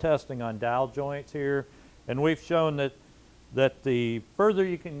lot of testing on dowel joints here, and we've shown that the further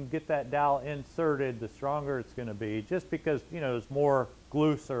you can get that dowel inserted, the stronger it's going to be, just because, you know, there's more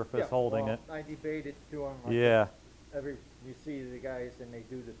glue surface holding it. I debated doing like Yeah. you see the guys and they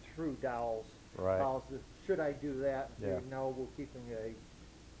do the true dowels. Right. Dowels, should I do that? And Yeah. say, no, we're keeping a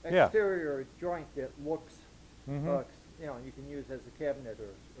Yeah. exterior joint that looks, Mhm. you know, you can use as a cabinet or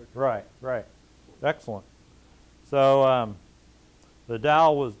Right, right. Excellent. So the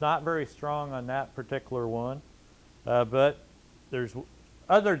dowel was not very strong on that particular one, but there's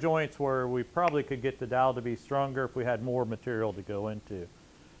other joints where we probably could get the dowel to be stronger if we had more material to go into.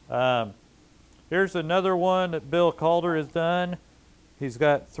 Here's another one that Bill Calder has done. He's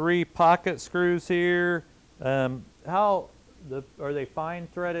got 3 pocket screws here. Are they fine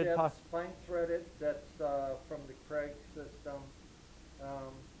threaded? Yeah, it's fine threaded. That's from the Craig system.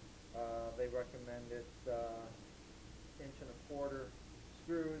 They recommend it 1.25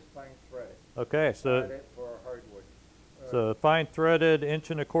 screws, fine threaded. Okay, so Threaded for hardwood. So fine threaded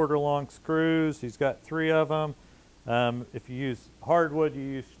 1.25 long screws. He's got 3 of them. If you use hardwood, you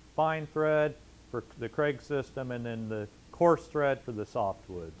use fine thread for the Craig system, and then the coarse thread for the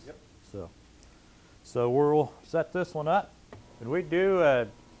softwoods. Yep. So we'll set this one up, and we do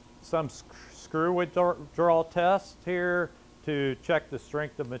some screw withdrawal tests here to check the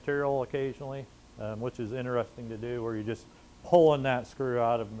strength of material occasionally, which is interesting to do, where you're just pulling that screw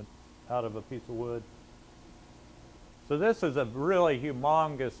out of a piece of wood. So this is a really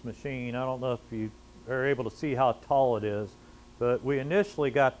humongous machine. I don't know if you are able to see how tall it is, but we initially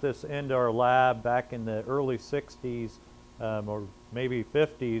got this into our lab back in the early 60s or maybe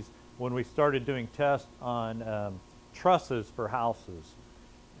 50s when we started doing tests on trusses for houses.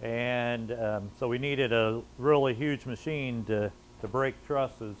 And so we needed a really huge machine to break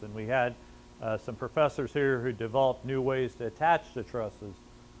trusses, and we had some professors here who developed new ways to attach the trusses.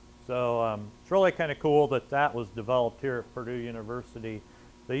 So it's really kind of cool that that was developed here at Purdue University.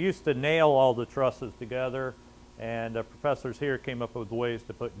 They used to nail all the trusses together, and the professors here came up with ways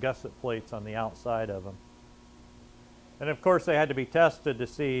to put gusset plates on the outside of them. And of course they had to be tested to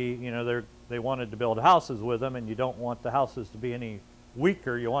see, you know, they wanted to build houses with them, and you don't want the houses to be any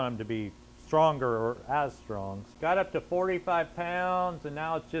weaker. You want them to be stronger or as strong. Got up to 45 pounds, and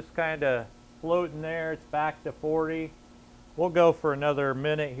now it's just kind of floating there. It's back to 40. We'll go for another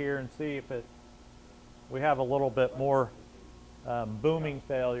minute here and see if we have a little bit more booming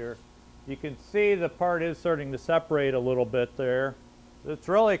failure. You can see the part is starting to separate a little bit there. It's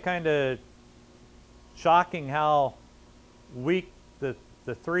really kind of shocking how weak the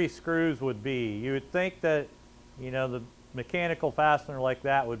 3 screws would be. You would think that, you know, the mechanical fastener like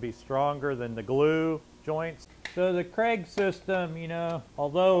that would be stronger than the glue joints. So the Craig system, you know,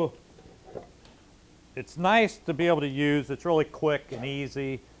 although it's nice to be able to use, it's really quick and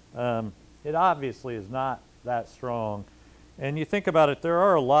easy, it obviously is not that strong. And you think about it, there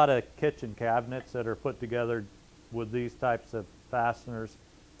are a lot of kitchen cabinets that are put together with these types of fasteners.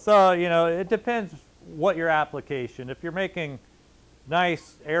 So, you know, it depends what your application. If you're making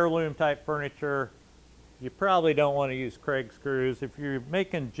nice heirloom type furniture, you probably don't want to use Craig screws. If you're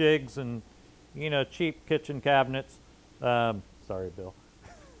making jigs and, you know, cheap kitchen cabinets, sorry, Bill,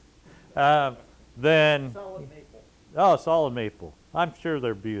 then Solid maple. Oh, solid maple. I'm sure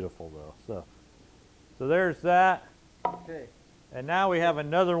they're beautiful though. So there's that. Okay. And now we have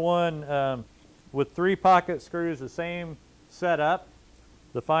another one with 3 pocket screws, the same setup.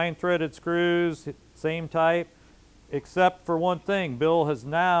 The fine threaded screws, same type, except for one thing. Bill has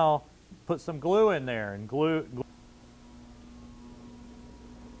now put some glue in there, and glue.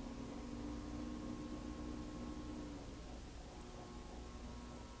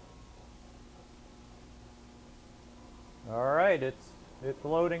 All right, it's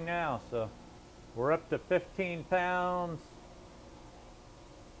loading now, so we're up to 15 pounds,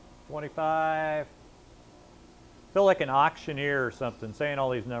 25. Feel like an auctioneer or something saying all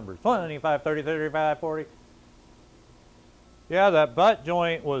these numbers. 25, 30, 35, 40. Yeah, that butt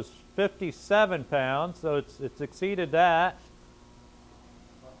joint was 57 pounds, so it's exceeded that.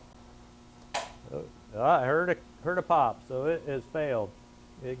 Oh, I heard a pop, so it has failed.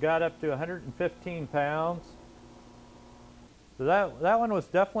 It got up to 115 pounds. So that one was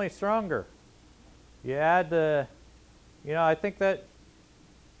definitely stronger. You add the, you know, I think that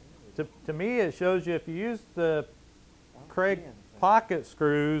to me it shows you if you use the Craig pocket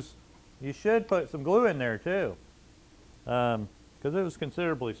screws, you should put some glue in there too, because it was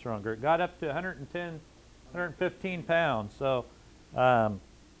considerably stronger. It got up to 110, 115 pounds. So, so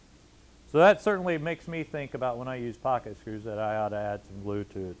that certainly makes me think about when I use pocket screws that I ought to add some glue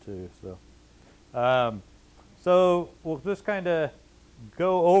to it too. So, so we'll just kind of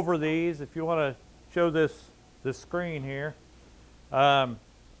go over these. If you want to show this screen here. So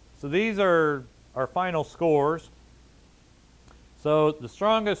these are our final scores. So the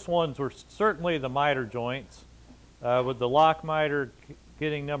strongest ones were certainly the miter joints, with the lock miter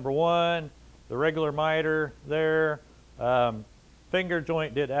getting number 1, the regular miter there. Finger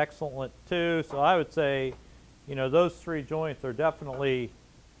joint did excellent too. So I would say, you know, those 3 joints are definitely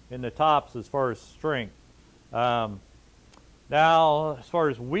in the tops as far as strength. Now, as far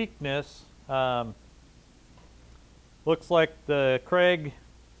as weakness, looks like the Craig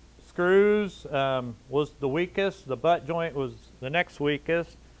screws was the weakest. The butt joint was the next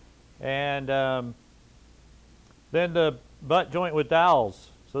weakest. And then the butt joint with dowels.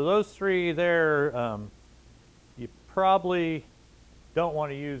 So those 3 there, you probably don't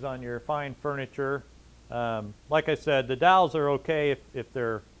want to use on your fine furniture. Like I said, the dowels are okay if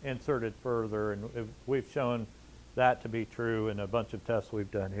they're inserted further, and we've shown that to be true in a bunch of tests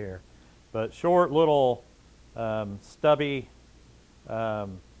we've done here. But short little stubby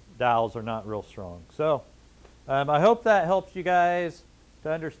dowels are not real strong. So I hope that helps you guys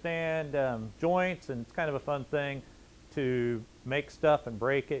to understand joints, and it's kind of a fun thing to make stuff and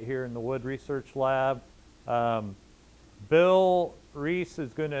break it here in the Wood Research Lab. Bill Reese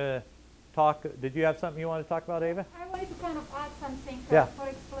is going to talk. Did you have something you want to talk about, Ava? I wanted to kind of add something for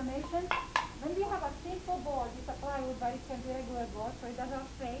explanation. When we have a simple board, it's a plywood, but it can be regular board, so it does have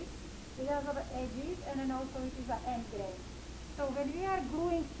face, it does have edges, and then also it is an end grain. So when we are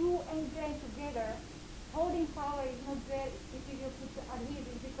gluing 2 end grains together, holding power is not there if you put the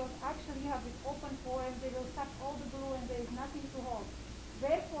adhesive, because actually you have this open pore and they will suck all the glue and there is nothing to hold.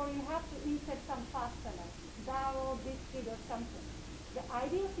 Therefore, you have to insert some fastener, dowel, biscuit, or something. The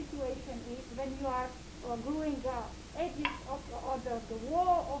ideal situation is when you are gluing the edges of or the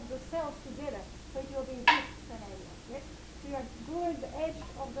wall of the cells together, so it will be this scenario. Yes? So you are gluing the edge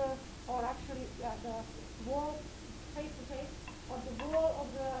of the, or actually the wall face to face, or the wall of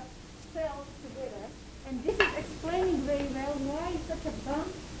the cells together. And this is explaining very well why such a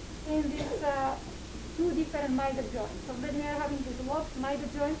bump in these 2 different different miter joints. So then we are having these locked miter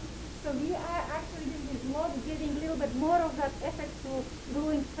joints. So we are actually in this lock giving a little bit more of that effect to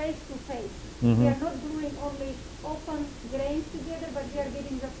gluing face to face. We are not gluing only open grains together, but we are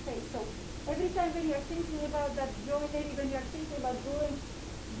giving the space. So every time when you're thinking about that joinery, when you're thinking about gluing,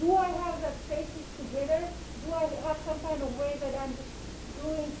 do I have that spaces together? Do I have some kind of way that I'm just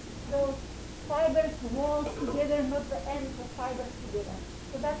gluing those fibers, walls together, not the ends of fibers together?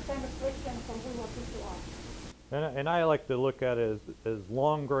 So that's kind of question from who was to ask. And I like to look at it as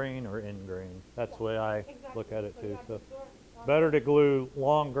long grain or end grain. That's the way I look at it too. So better to glue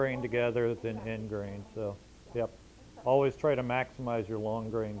long grain together than end grain. So, yep. Always try to maximize your long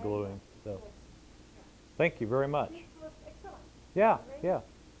grain gluing. So, thank you very much. Yeah, yeah.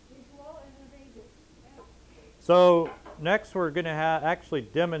 So next we're going to actually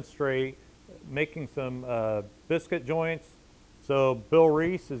demonstrate making some biscuit joints. So Bill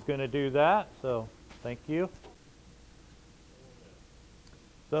Reese is going to do that. So thank you.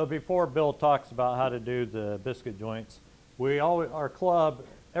 So before Bill talks about how to do the biscuit joints, our club,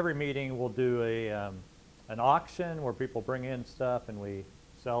 every meeting will do an auction where people bring in stuff and we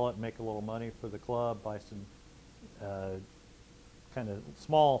sell it and make a little money for the club, buy some kind of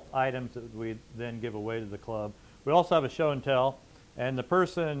small items that we then give away to the club. We also have a show and tell, and the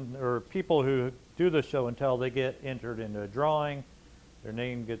person or people who do the show and tell, they get entered into a drawing. A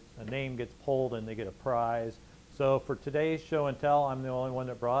name gets pulled and they get a prize. So for today's show and tell, I'm the only one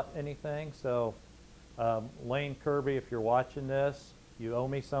that brought anything. So Lane Kirby, if you're watching this, you owe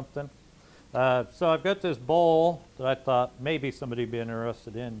me something. So I've got this bowl that I thought maybe somebody would be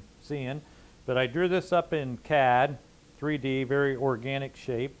interested in seeing. But I drew this up in CAD, 3D, very organic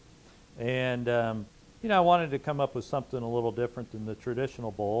shape. And you know, I wanted to come up with something a little different than the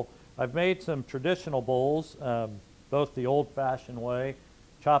traditional bowl. I've made some traditional bowls, both the old-fashioned way,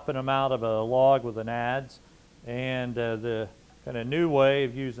 chopping them out of a log with an adze, and the kind of new way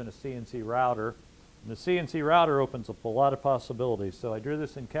of using a CNC router. And the CNC router opens up a lot of possibilities. So I drew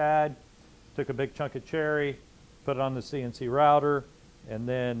this in CAD, took a big chunk of cherry, put it on the CNC router, and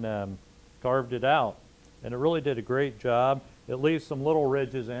then carved it out. And it really did a great job. It leaves some little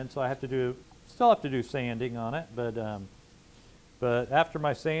ridges in, so I still have to do sanding on it. But after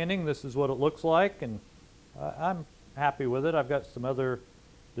my sanding, this is what it looks like, and I'm happy with it. I've got some other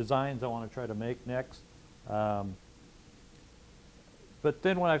designs I want to try to make next. But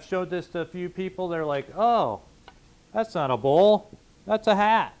then when I've showed this to a few people, they're like, oh, that's not a bowl, that's a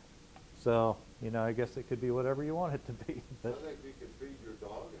hat. So, you know, I guess it could be whatever you want it to be. But I think you could feed your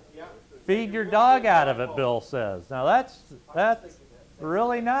dog out of it. feed your dog out of it, Bill says. Now that's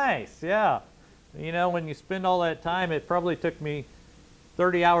really nice, yeah. You know, when you spend all that time, it probably took me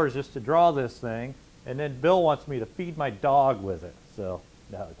 30 hours just to draw this thing, and then Bill wants me to feed my dog with it. So,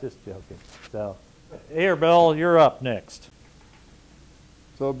 no, just joking. So, here, Bill, you're up next.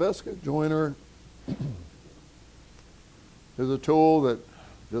 So a biscuit joiner is a tool that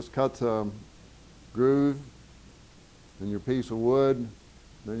just cuts a groove in your piece of wood.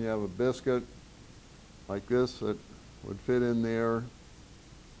 Then you have a biscuit like this that would fit in there.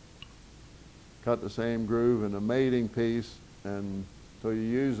 Cut the same groove in a mating piece, and so you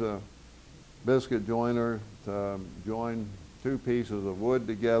use a biscuit joiner to join two pieces of wood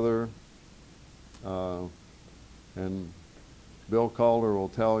together, and Bill Calder will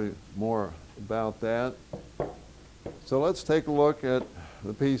tell you more about that. So let's take a look at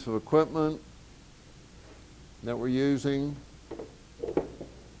the piece of equipment that we're using.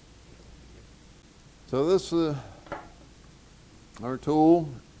 So this is our tool,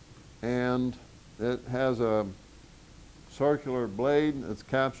 and it has a circular blade that's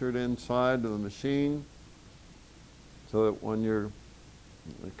captured inside of the machine, so that when you're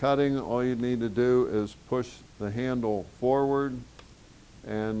cutting, all you need to do is push the handle forward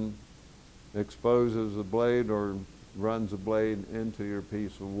and exposes the blade or runs the blade into your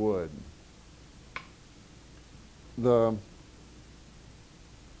piece of wood. The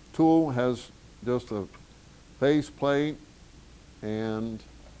tool has just a face plate, and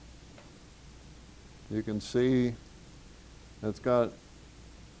you can see it's got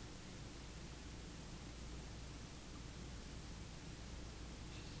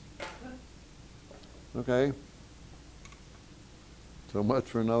okay. So much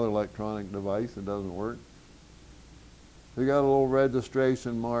for another electronic device that doesn't work. We got a little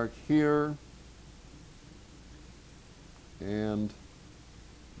registration mark here, and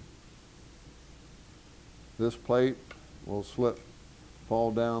this plate will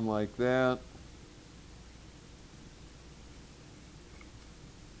fall down like that.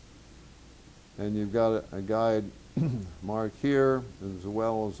 And you've got a guide mark here as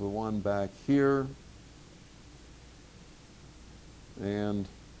well as the one back here. And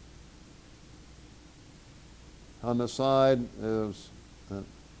on the side is an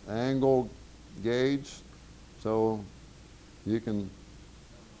angle gauge, so you can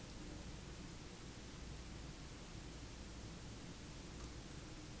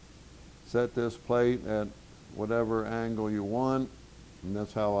set this plate at whatever angle you want, and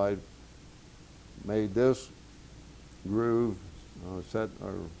that's how I made this groove, set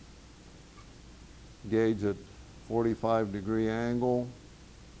our gauge at 45-degree angle.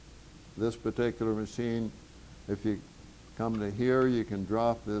 This particular machine, if you come to here, you can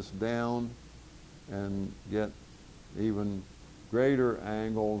drop this down and get even greater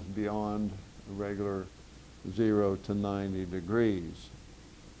angles beyond a regular 0 to 90 degrees.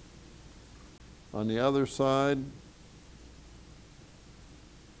 On the other side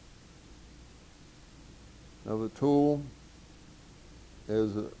of the tool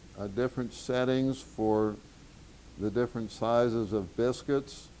is a different settings for the different sizes of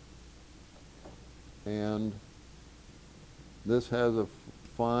biscuits, and this has a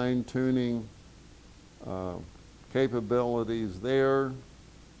fine tuning capabilities there,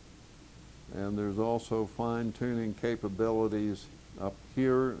 and there's also fine tuning capabilities up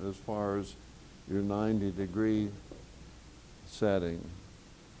here as far as your 90-degree setting.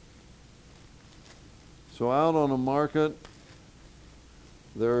 So out on the market,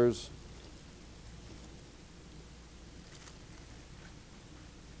 there's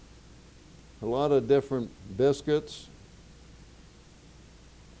a lot of different biscuits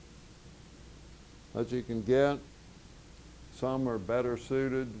that you can get. Some are better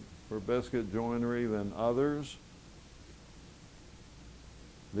suited for biscuit joinery than others.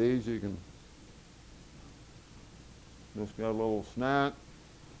 These you can just got a little snack.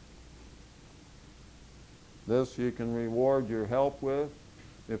 This you can reward your help with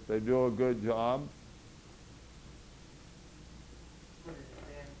if they do a good job. Put it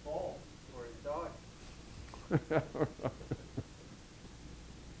in Dan's bowl for his dog.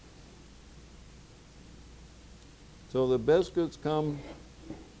 So the biscuits come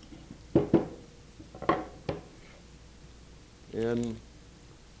in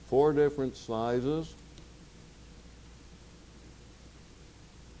 4 different sizes.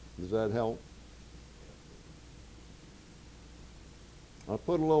 Does that help? I'll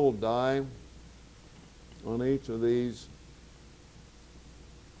put a little die on each of these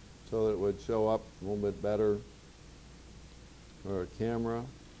so that it would show up a little bit better for a camera.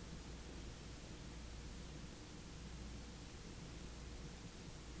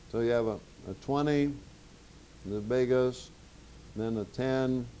 So you have a 20, the biggest, then a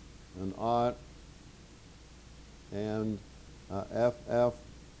 10, an aught, and FF.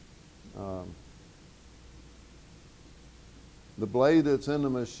 The blade that's in the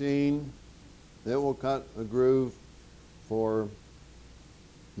machine, it will cut a groove for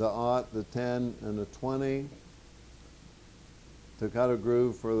the aught, the 10, and the 20. To cut a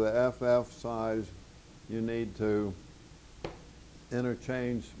groove for the FF size, you need to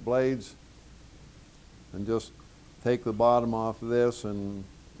interchange blades and just take the bottom off of this, and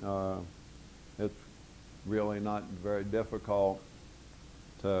it's really not very difficult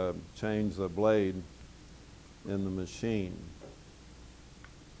to change the blade in the machine.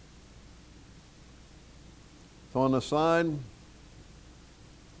 So on the side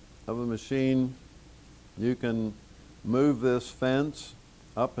of the machine, you can move this fence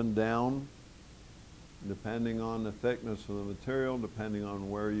up and down depending on the thickness of the material, depending on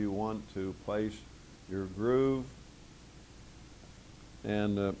where you want to place your groove.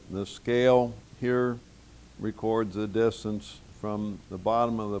 And the scale here records the distance from the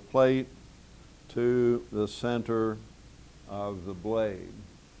bottom of the plate to the center of the blade.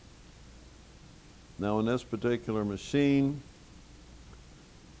 Now in this particular machine,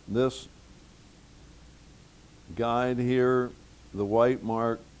 this guide here, the white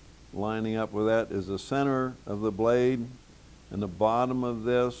mark lining up with that is the center of the blade, and the bottom of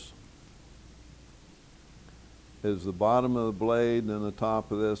this is the bottom of the blade, and the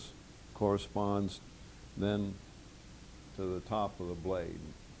top of this corresponds then to the top of the blade.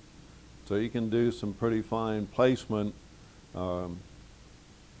 So you can do some pretty fine placement. So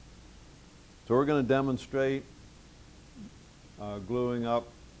we're going to demonstrate gluing up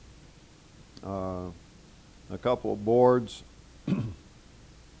a couple of boards and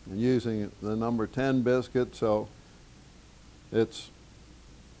using the number 10 biscuit, so it's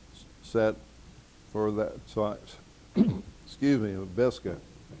set for that size, excuse me, a biscuit.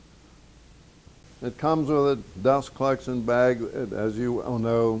 It comes with a dust collection bag. As you well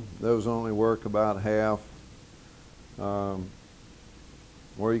know, those only work about half,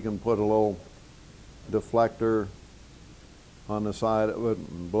 where you can put a little deflector on the side of it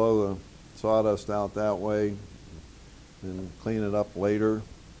and blow the sawdust out that way and clean it up later.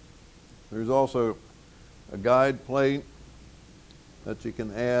 There's also a guide plate that you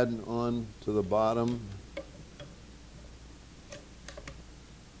can add on to the bottom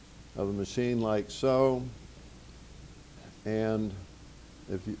of the machine like so. And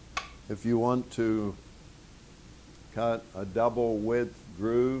if you want to cut a double width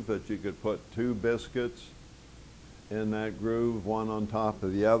groove, that you could put 2 biscuits in that groove, one on top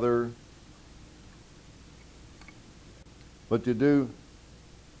of the other. But you do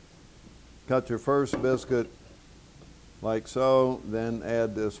cut your first biscuit like so, then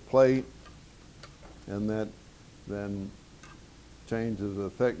add this plate, and that then changes the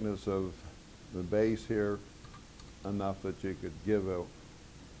thickness of the base here enough that you could get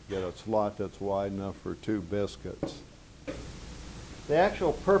a slot that's wide enough for 2 biscuits. The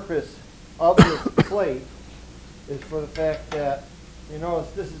actual purpose of this plate is for the fact that, you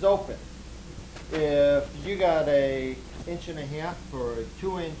notice this is open. If you got a 1.5 or a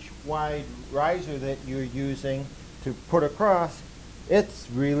 2-inch wide riser that you're using to put across, it's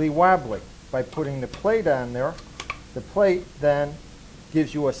really wobbly. By putting the plate on there, the plate then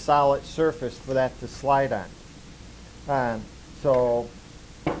gives you a solid surface for that to slide on. So,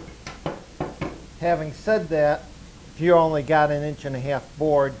 having said that, if you only got an 1.5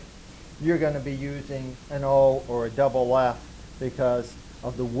 board, you're going to be using an O or a double F because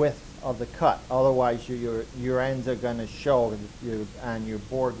of the width of the cut. Otherwise, your ends are going to show and your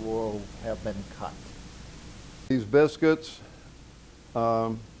board will have been cut. These biscuits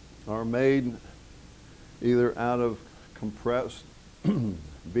are made either out of compressed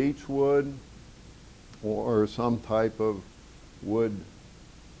beech wood or some type of wood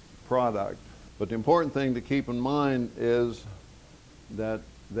product. But the important thing to keep in mind is that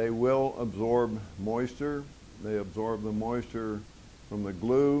they will absorb moisture. They absorb the moisture from the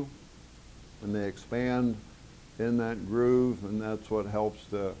glue, and they expand in that groove, and that's what helps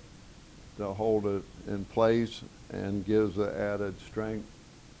to hold it in place and gives the added strength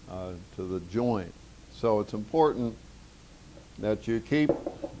to the joint. So it's important that you keep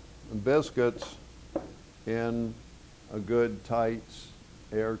the biscuits in a good, tight,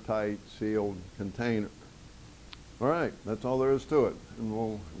 airtight, sealed container. All right, that's all there is to it. And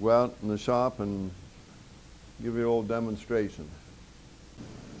we'll go out in the shop and give you a little demonstration.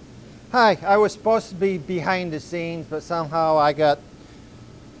 Hi, I was supposed to be behind the scenes, but somehow I got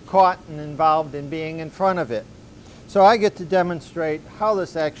caught and involved in being in front of it. So I get to demonstrate how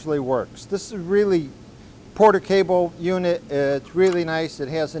this actually works. This is really Porter cable unit. It's really nice. It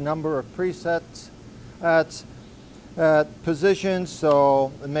has a number of presets. It's positions,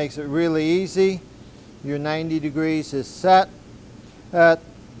 so it makes it really easy. Your 90 degrees is set.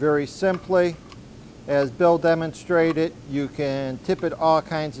 Very simply, as Bill demonstrated, you can tip it all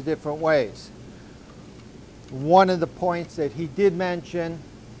kinds of different ways. One of the points that he did mention,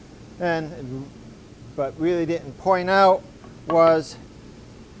 but really didn't point out, was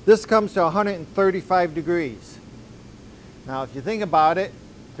this comes to 135 degrees. Now, if you think about it,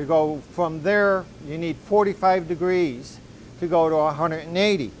 to go from there, you need 45 degrees to go to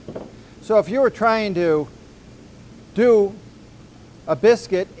 180. So if you were trying to do a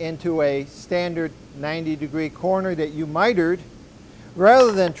biscuit into a standard 90-degree corner that you mitered,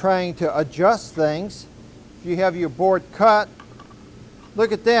 rather than trying to adjust things, if you have your board cut,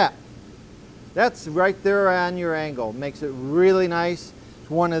 look at that. That's right there on your angle. Makes it really nice. It's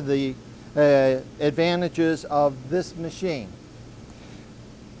one of the advantages of this machine.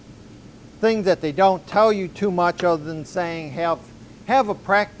 Things that they don't tell you too much other than saying have a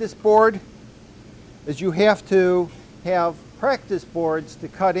practice board is you have to have practice boards to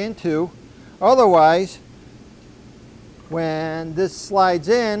cut into. Otherwise, when this slides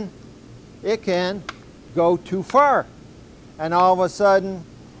in, it can go too far. And all of a sudden,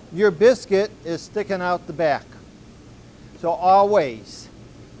 your biscuit is sticking out the back. So always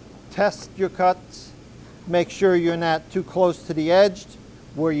test your cuts. Make sure you're not too close to the edge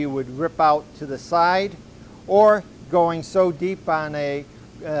where you would rip out to the side, or going so deep on a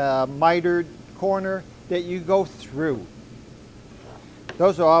mitered corner that you go through.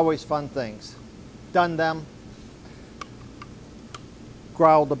 Those are always fun things. Done them,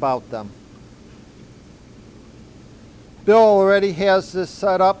 growled about them. Bill already has this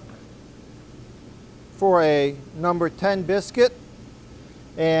set up for a number 10 biscuit,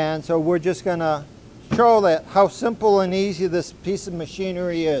 and so we're just going to show that how simple and easy this piece of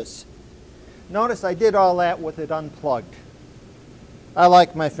machinery is. Notice I did all that with it unplugged. I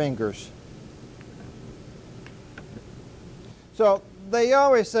like my fingers. So they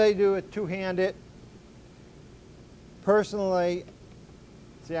always say do it two-handed. Personally,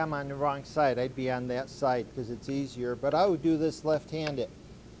 see, I'm on the wrong side. I'd be on that side because it's easier, but I would do this left-handed.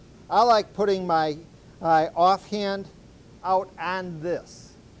 I like putting my offhand out on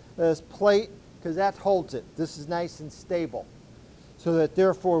this plate because that holds it. This is nice and stable. So that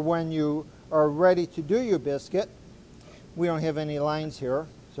therefore when you are ready to do your biscuit, we don't have any lines here,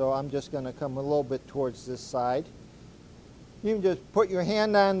 so I'm just going to come a little bit towards this side. You can just put your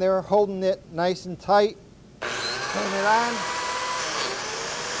hand on there, holding it nice and tight, turn it on.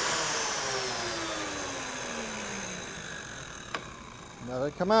 Let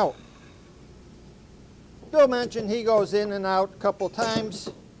it come out. Bill mentioned he goes in and out a couple times.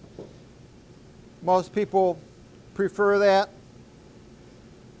 Most people prefer that.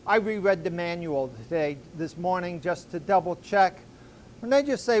 I reread the manual this morning just to double check. When they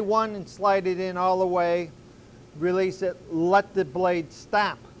just say one and slide it in all the way, release it, let the blade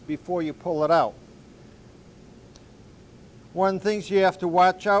stop before you pull it out. One of the things you have to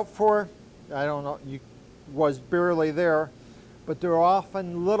watch out for, I don't know, was barely there, but there are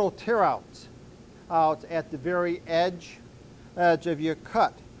often little tear outs out at the very edge of your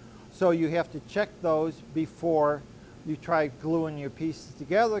cut. So you have to check those before you try gluing your pieces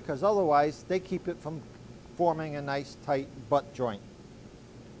together, because otherwise they keep it from forming a nice tight butt joint.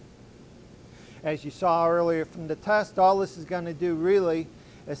 As you saw earlier from the test, all this is going to do really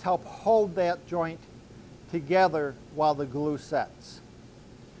is help hold that joint together while the glue sets.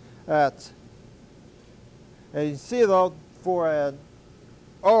 As you see though, for an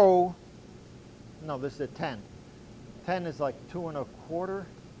O, no, this is a 10. 10 is like 2 1/4,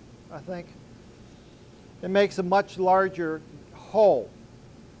 I think. It makes a much larger hole.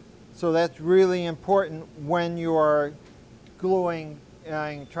 So that's really important when you are gluing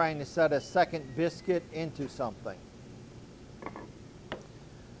and trying to set a second biscuit into something.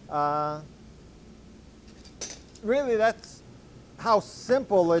 Really, that's how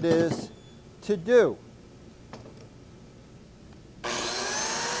simple it is to do.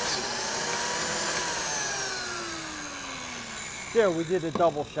 There, we did a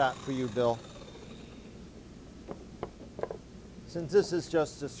double shot for you, Bill. Since this is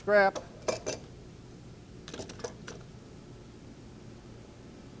just a scrap,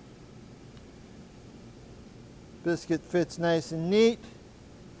 biscuit fits nice and neat.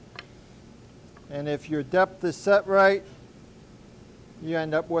 And if your depth is set right, you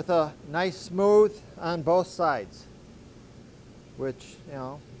end up with a nice smooth on both sides, which, you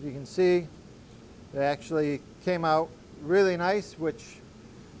know, you can see it actually came out really nice, which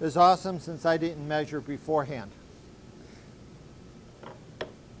is awesome since I didn't measure beforehand.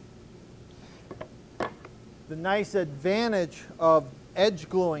 The nice advantage of edge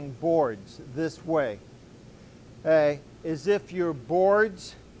gluing boards this way is if your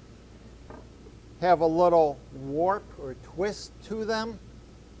boards have a little warp or twist to them,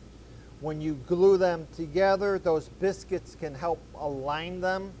 when you glue them together, those biscuits can help align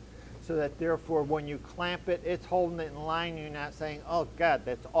them so that therefore when you clamp it, it's holding it in line. You're not saying, oh God,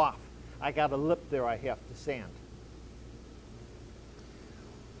 that's off. I got a lip there I have to sand.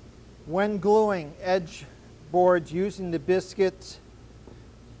 When gluing edge boards using the biscuits,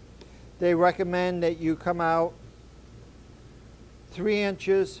 they recommend that you come out 3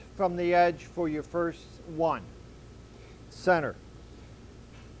 inches from the edge for your first one. Center.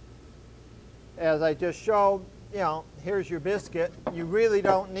 As I just showed, you know, here's your biscuit. You really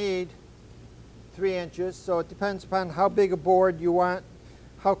don't need 3 inches, so it depends upon how big a board you want,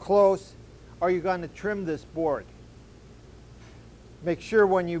 how close are you going to trim this board. Make sure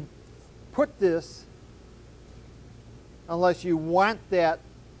when you put this, unless you want that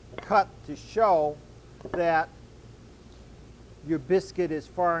cut to show, that your biscuit is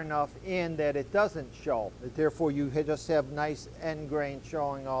far enough in that it doesn't show. Therefore, you just have nice end grain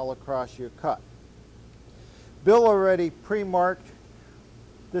showing all across your cut. Bill already pre-marked.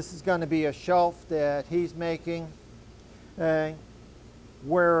 This is going to be a shelf that he's making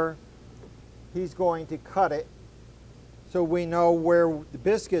where he's going to cut it, so we know where the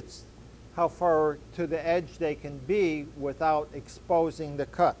biscuits, how far to the edge they can be without exposing the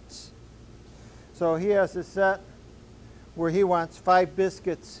cuts. So he has a set where he wants 5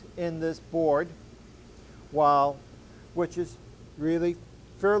 biscuits in this board, which is really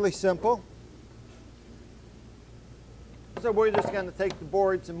fairly simple. So we're just going to take the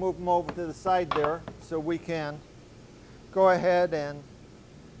boards and move them over to the side there so we can go ahead and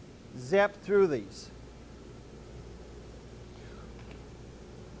zap through these.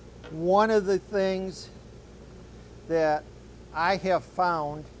 One of the things that I have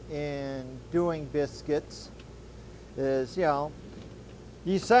found in doing biscuits is, you know,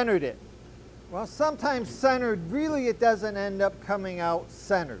 you centered it. Well, sometimes centered, really it doesn't end up coming out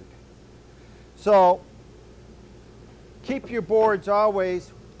centered. So keep your boards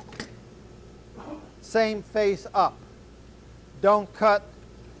always same face up. Don't cut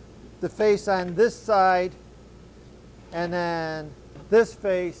the face on this side and then this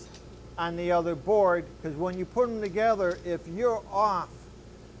face on the other board, because when you put them together, if you're off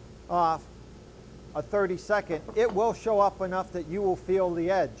a 32nd, it will show up enough that you will feel the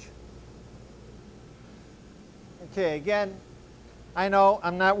edge. Okay, again, I know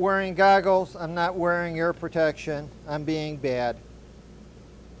I'm not wearing goggles, I'm not wearing ear protection, I'm being bad.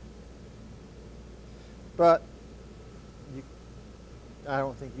 But I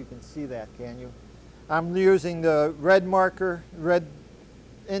don't think you can see that, can you? I'm using the red marker, red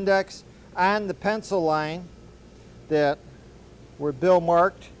index on the pencil line that were Bill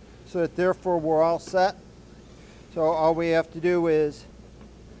marked, so that therefore we're all set. So all we have to do is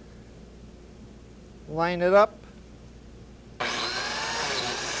line it up,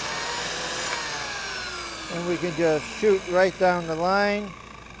 and we can just shoot right down the line.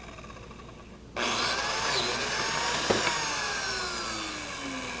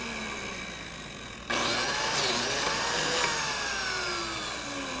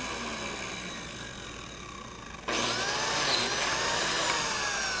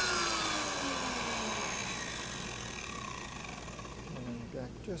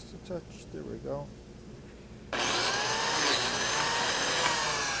 Just a touch, there we go.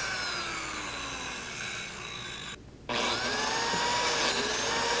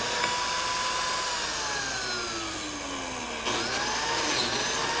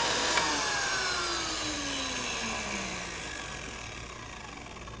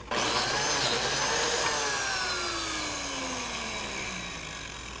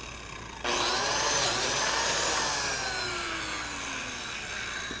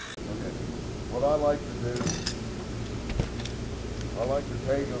 What I like to do, I like to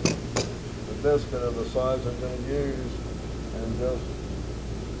take the biscuit of the size I'm going to use and just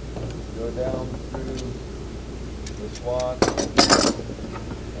go down through the slot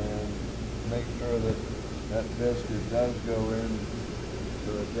and make sure that that biscuit does go in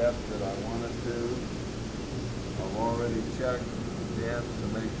to the depth that I want it to. I've already checked the depth to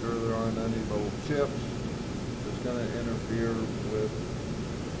make sure there aren't any little chips that's going to interfere with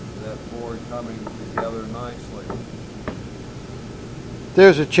that board coming together nicely.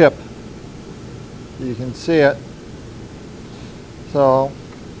 There's a chip. You can see it. So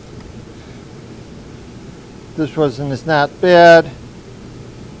this wasn't is not bad.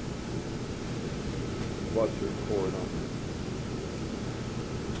 What's your cord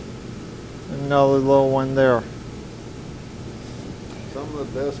on? Another little one there. Some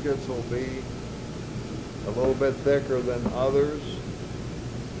of the biscuits will be a little bit thicker than others.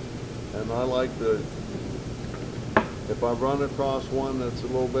 And I like to, if I run across one that's a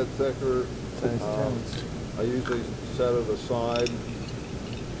little bit thicker, I usually set it aside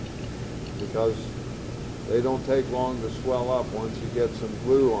because they don't take long to swell up once you get some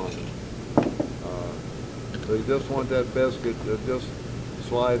glue on them. So you just want that biscuit to just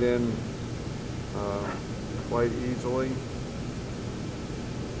slide in quite easily.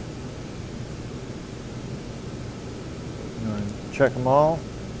 Check them all.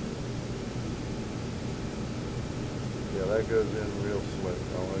 Yeah, that goes in real slick.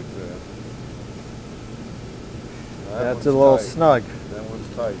 I like that. That's a little tight. snug. That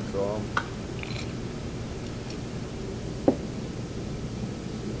one's tight, so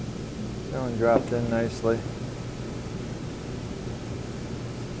That one dropped in nicely.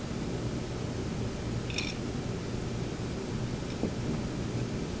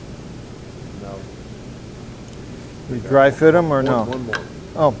 now You dry fit them or no? one more.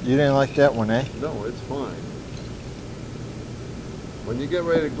 Oh, you didn't like that one, eh? No, it's fine. When you get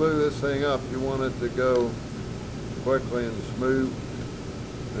ready to glue this thing up, you want it to go quickly and smooth.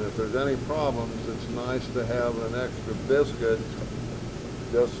 And if there's any problems, it's nice to have an extra biscuit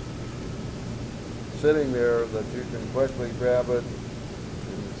just sitting there that you can quickly grab it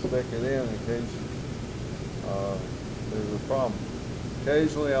and stick it in case there's a problem.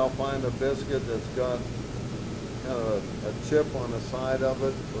 Occasionally I'll find a biscuit that's got kind of a chip on the side of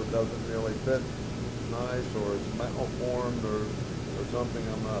it, so it doesn't really fit nice, or it's malformed or something.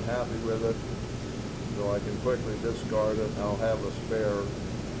 I'm not happy with it, so I can quickly discard it. I'll have a spare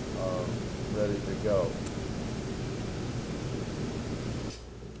ready to go.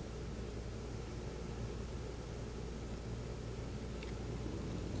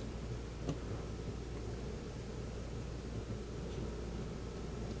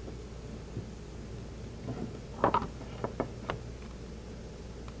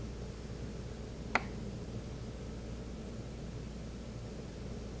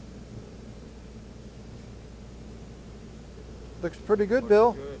 Looks pretty good,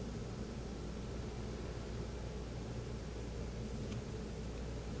 Bill. Good.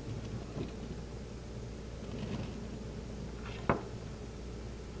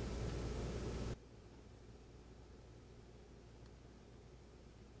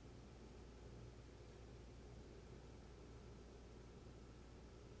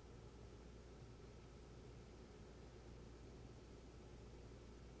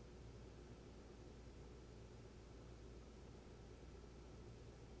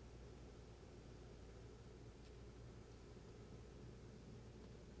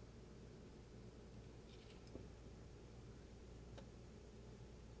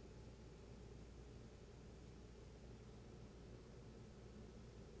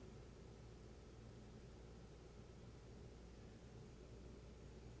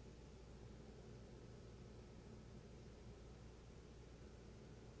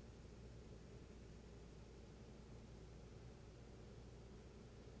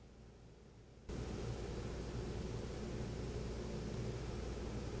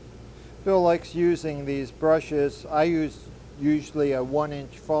 Bill likes using these brushes. I use usually a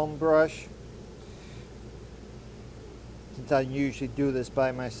 1-inch foam brush. Since I usually do this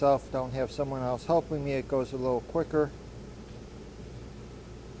by myself, don't have someone else helping me, it goes a little quicker.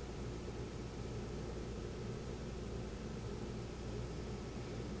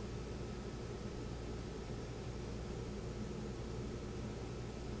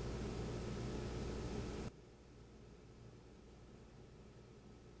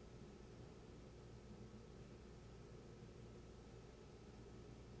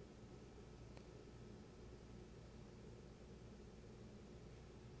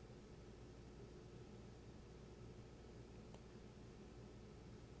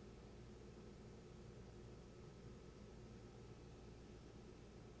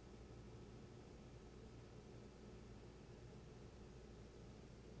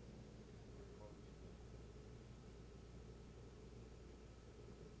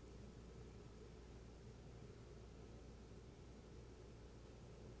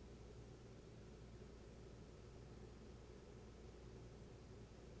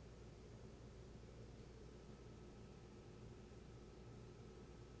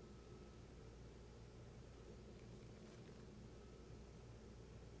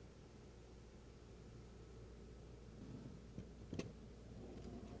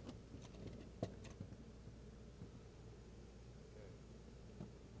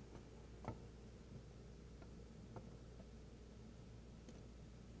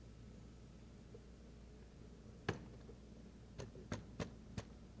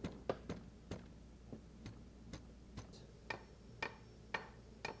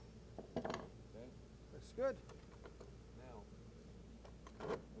 Looks good. Now,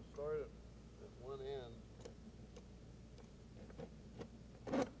 we'll start at one end.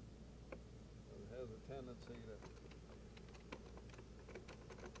 It has a tendency to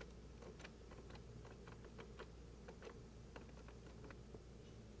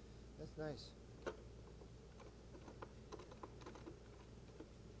That's nice.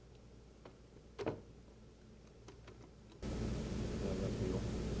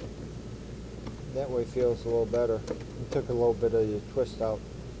 That way feels a little better. You took a little bit of your twist out.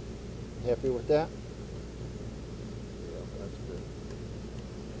 Happy with that? Yeah, that's good.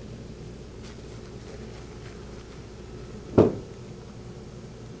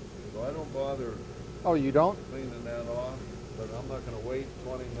 So I don't bother Oh, you don't? cleaning that off, but I'm not going to wait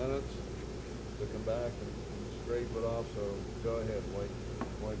 20 minutes to come back and scrape it off, so go ahead,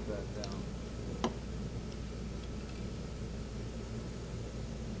 wipe that down.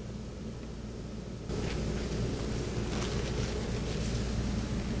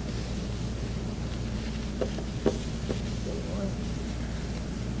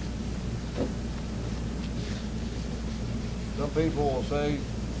 Some people will say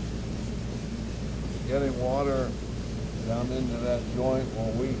getting water down into that joint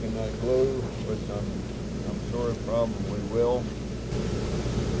will weaken that glue, which I'm sure it probably will.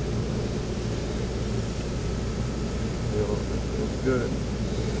 It's good.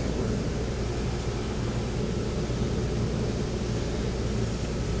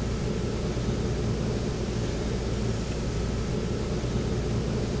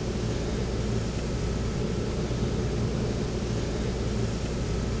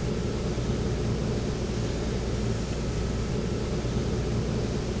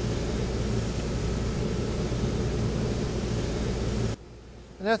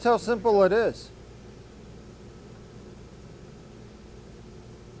 And that's how simple it is.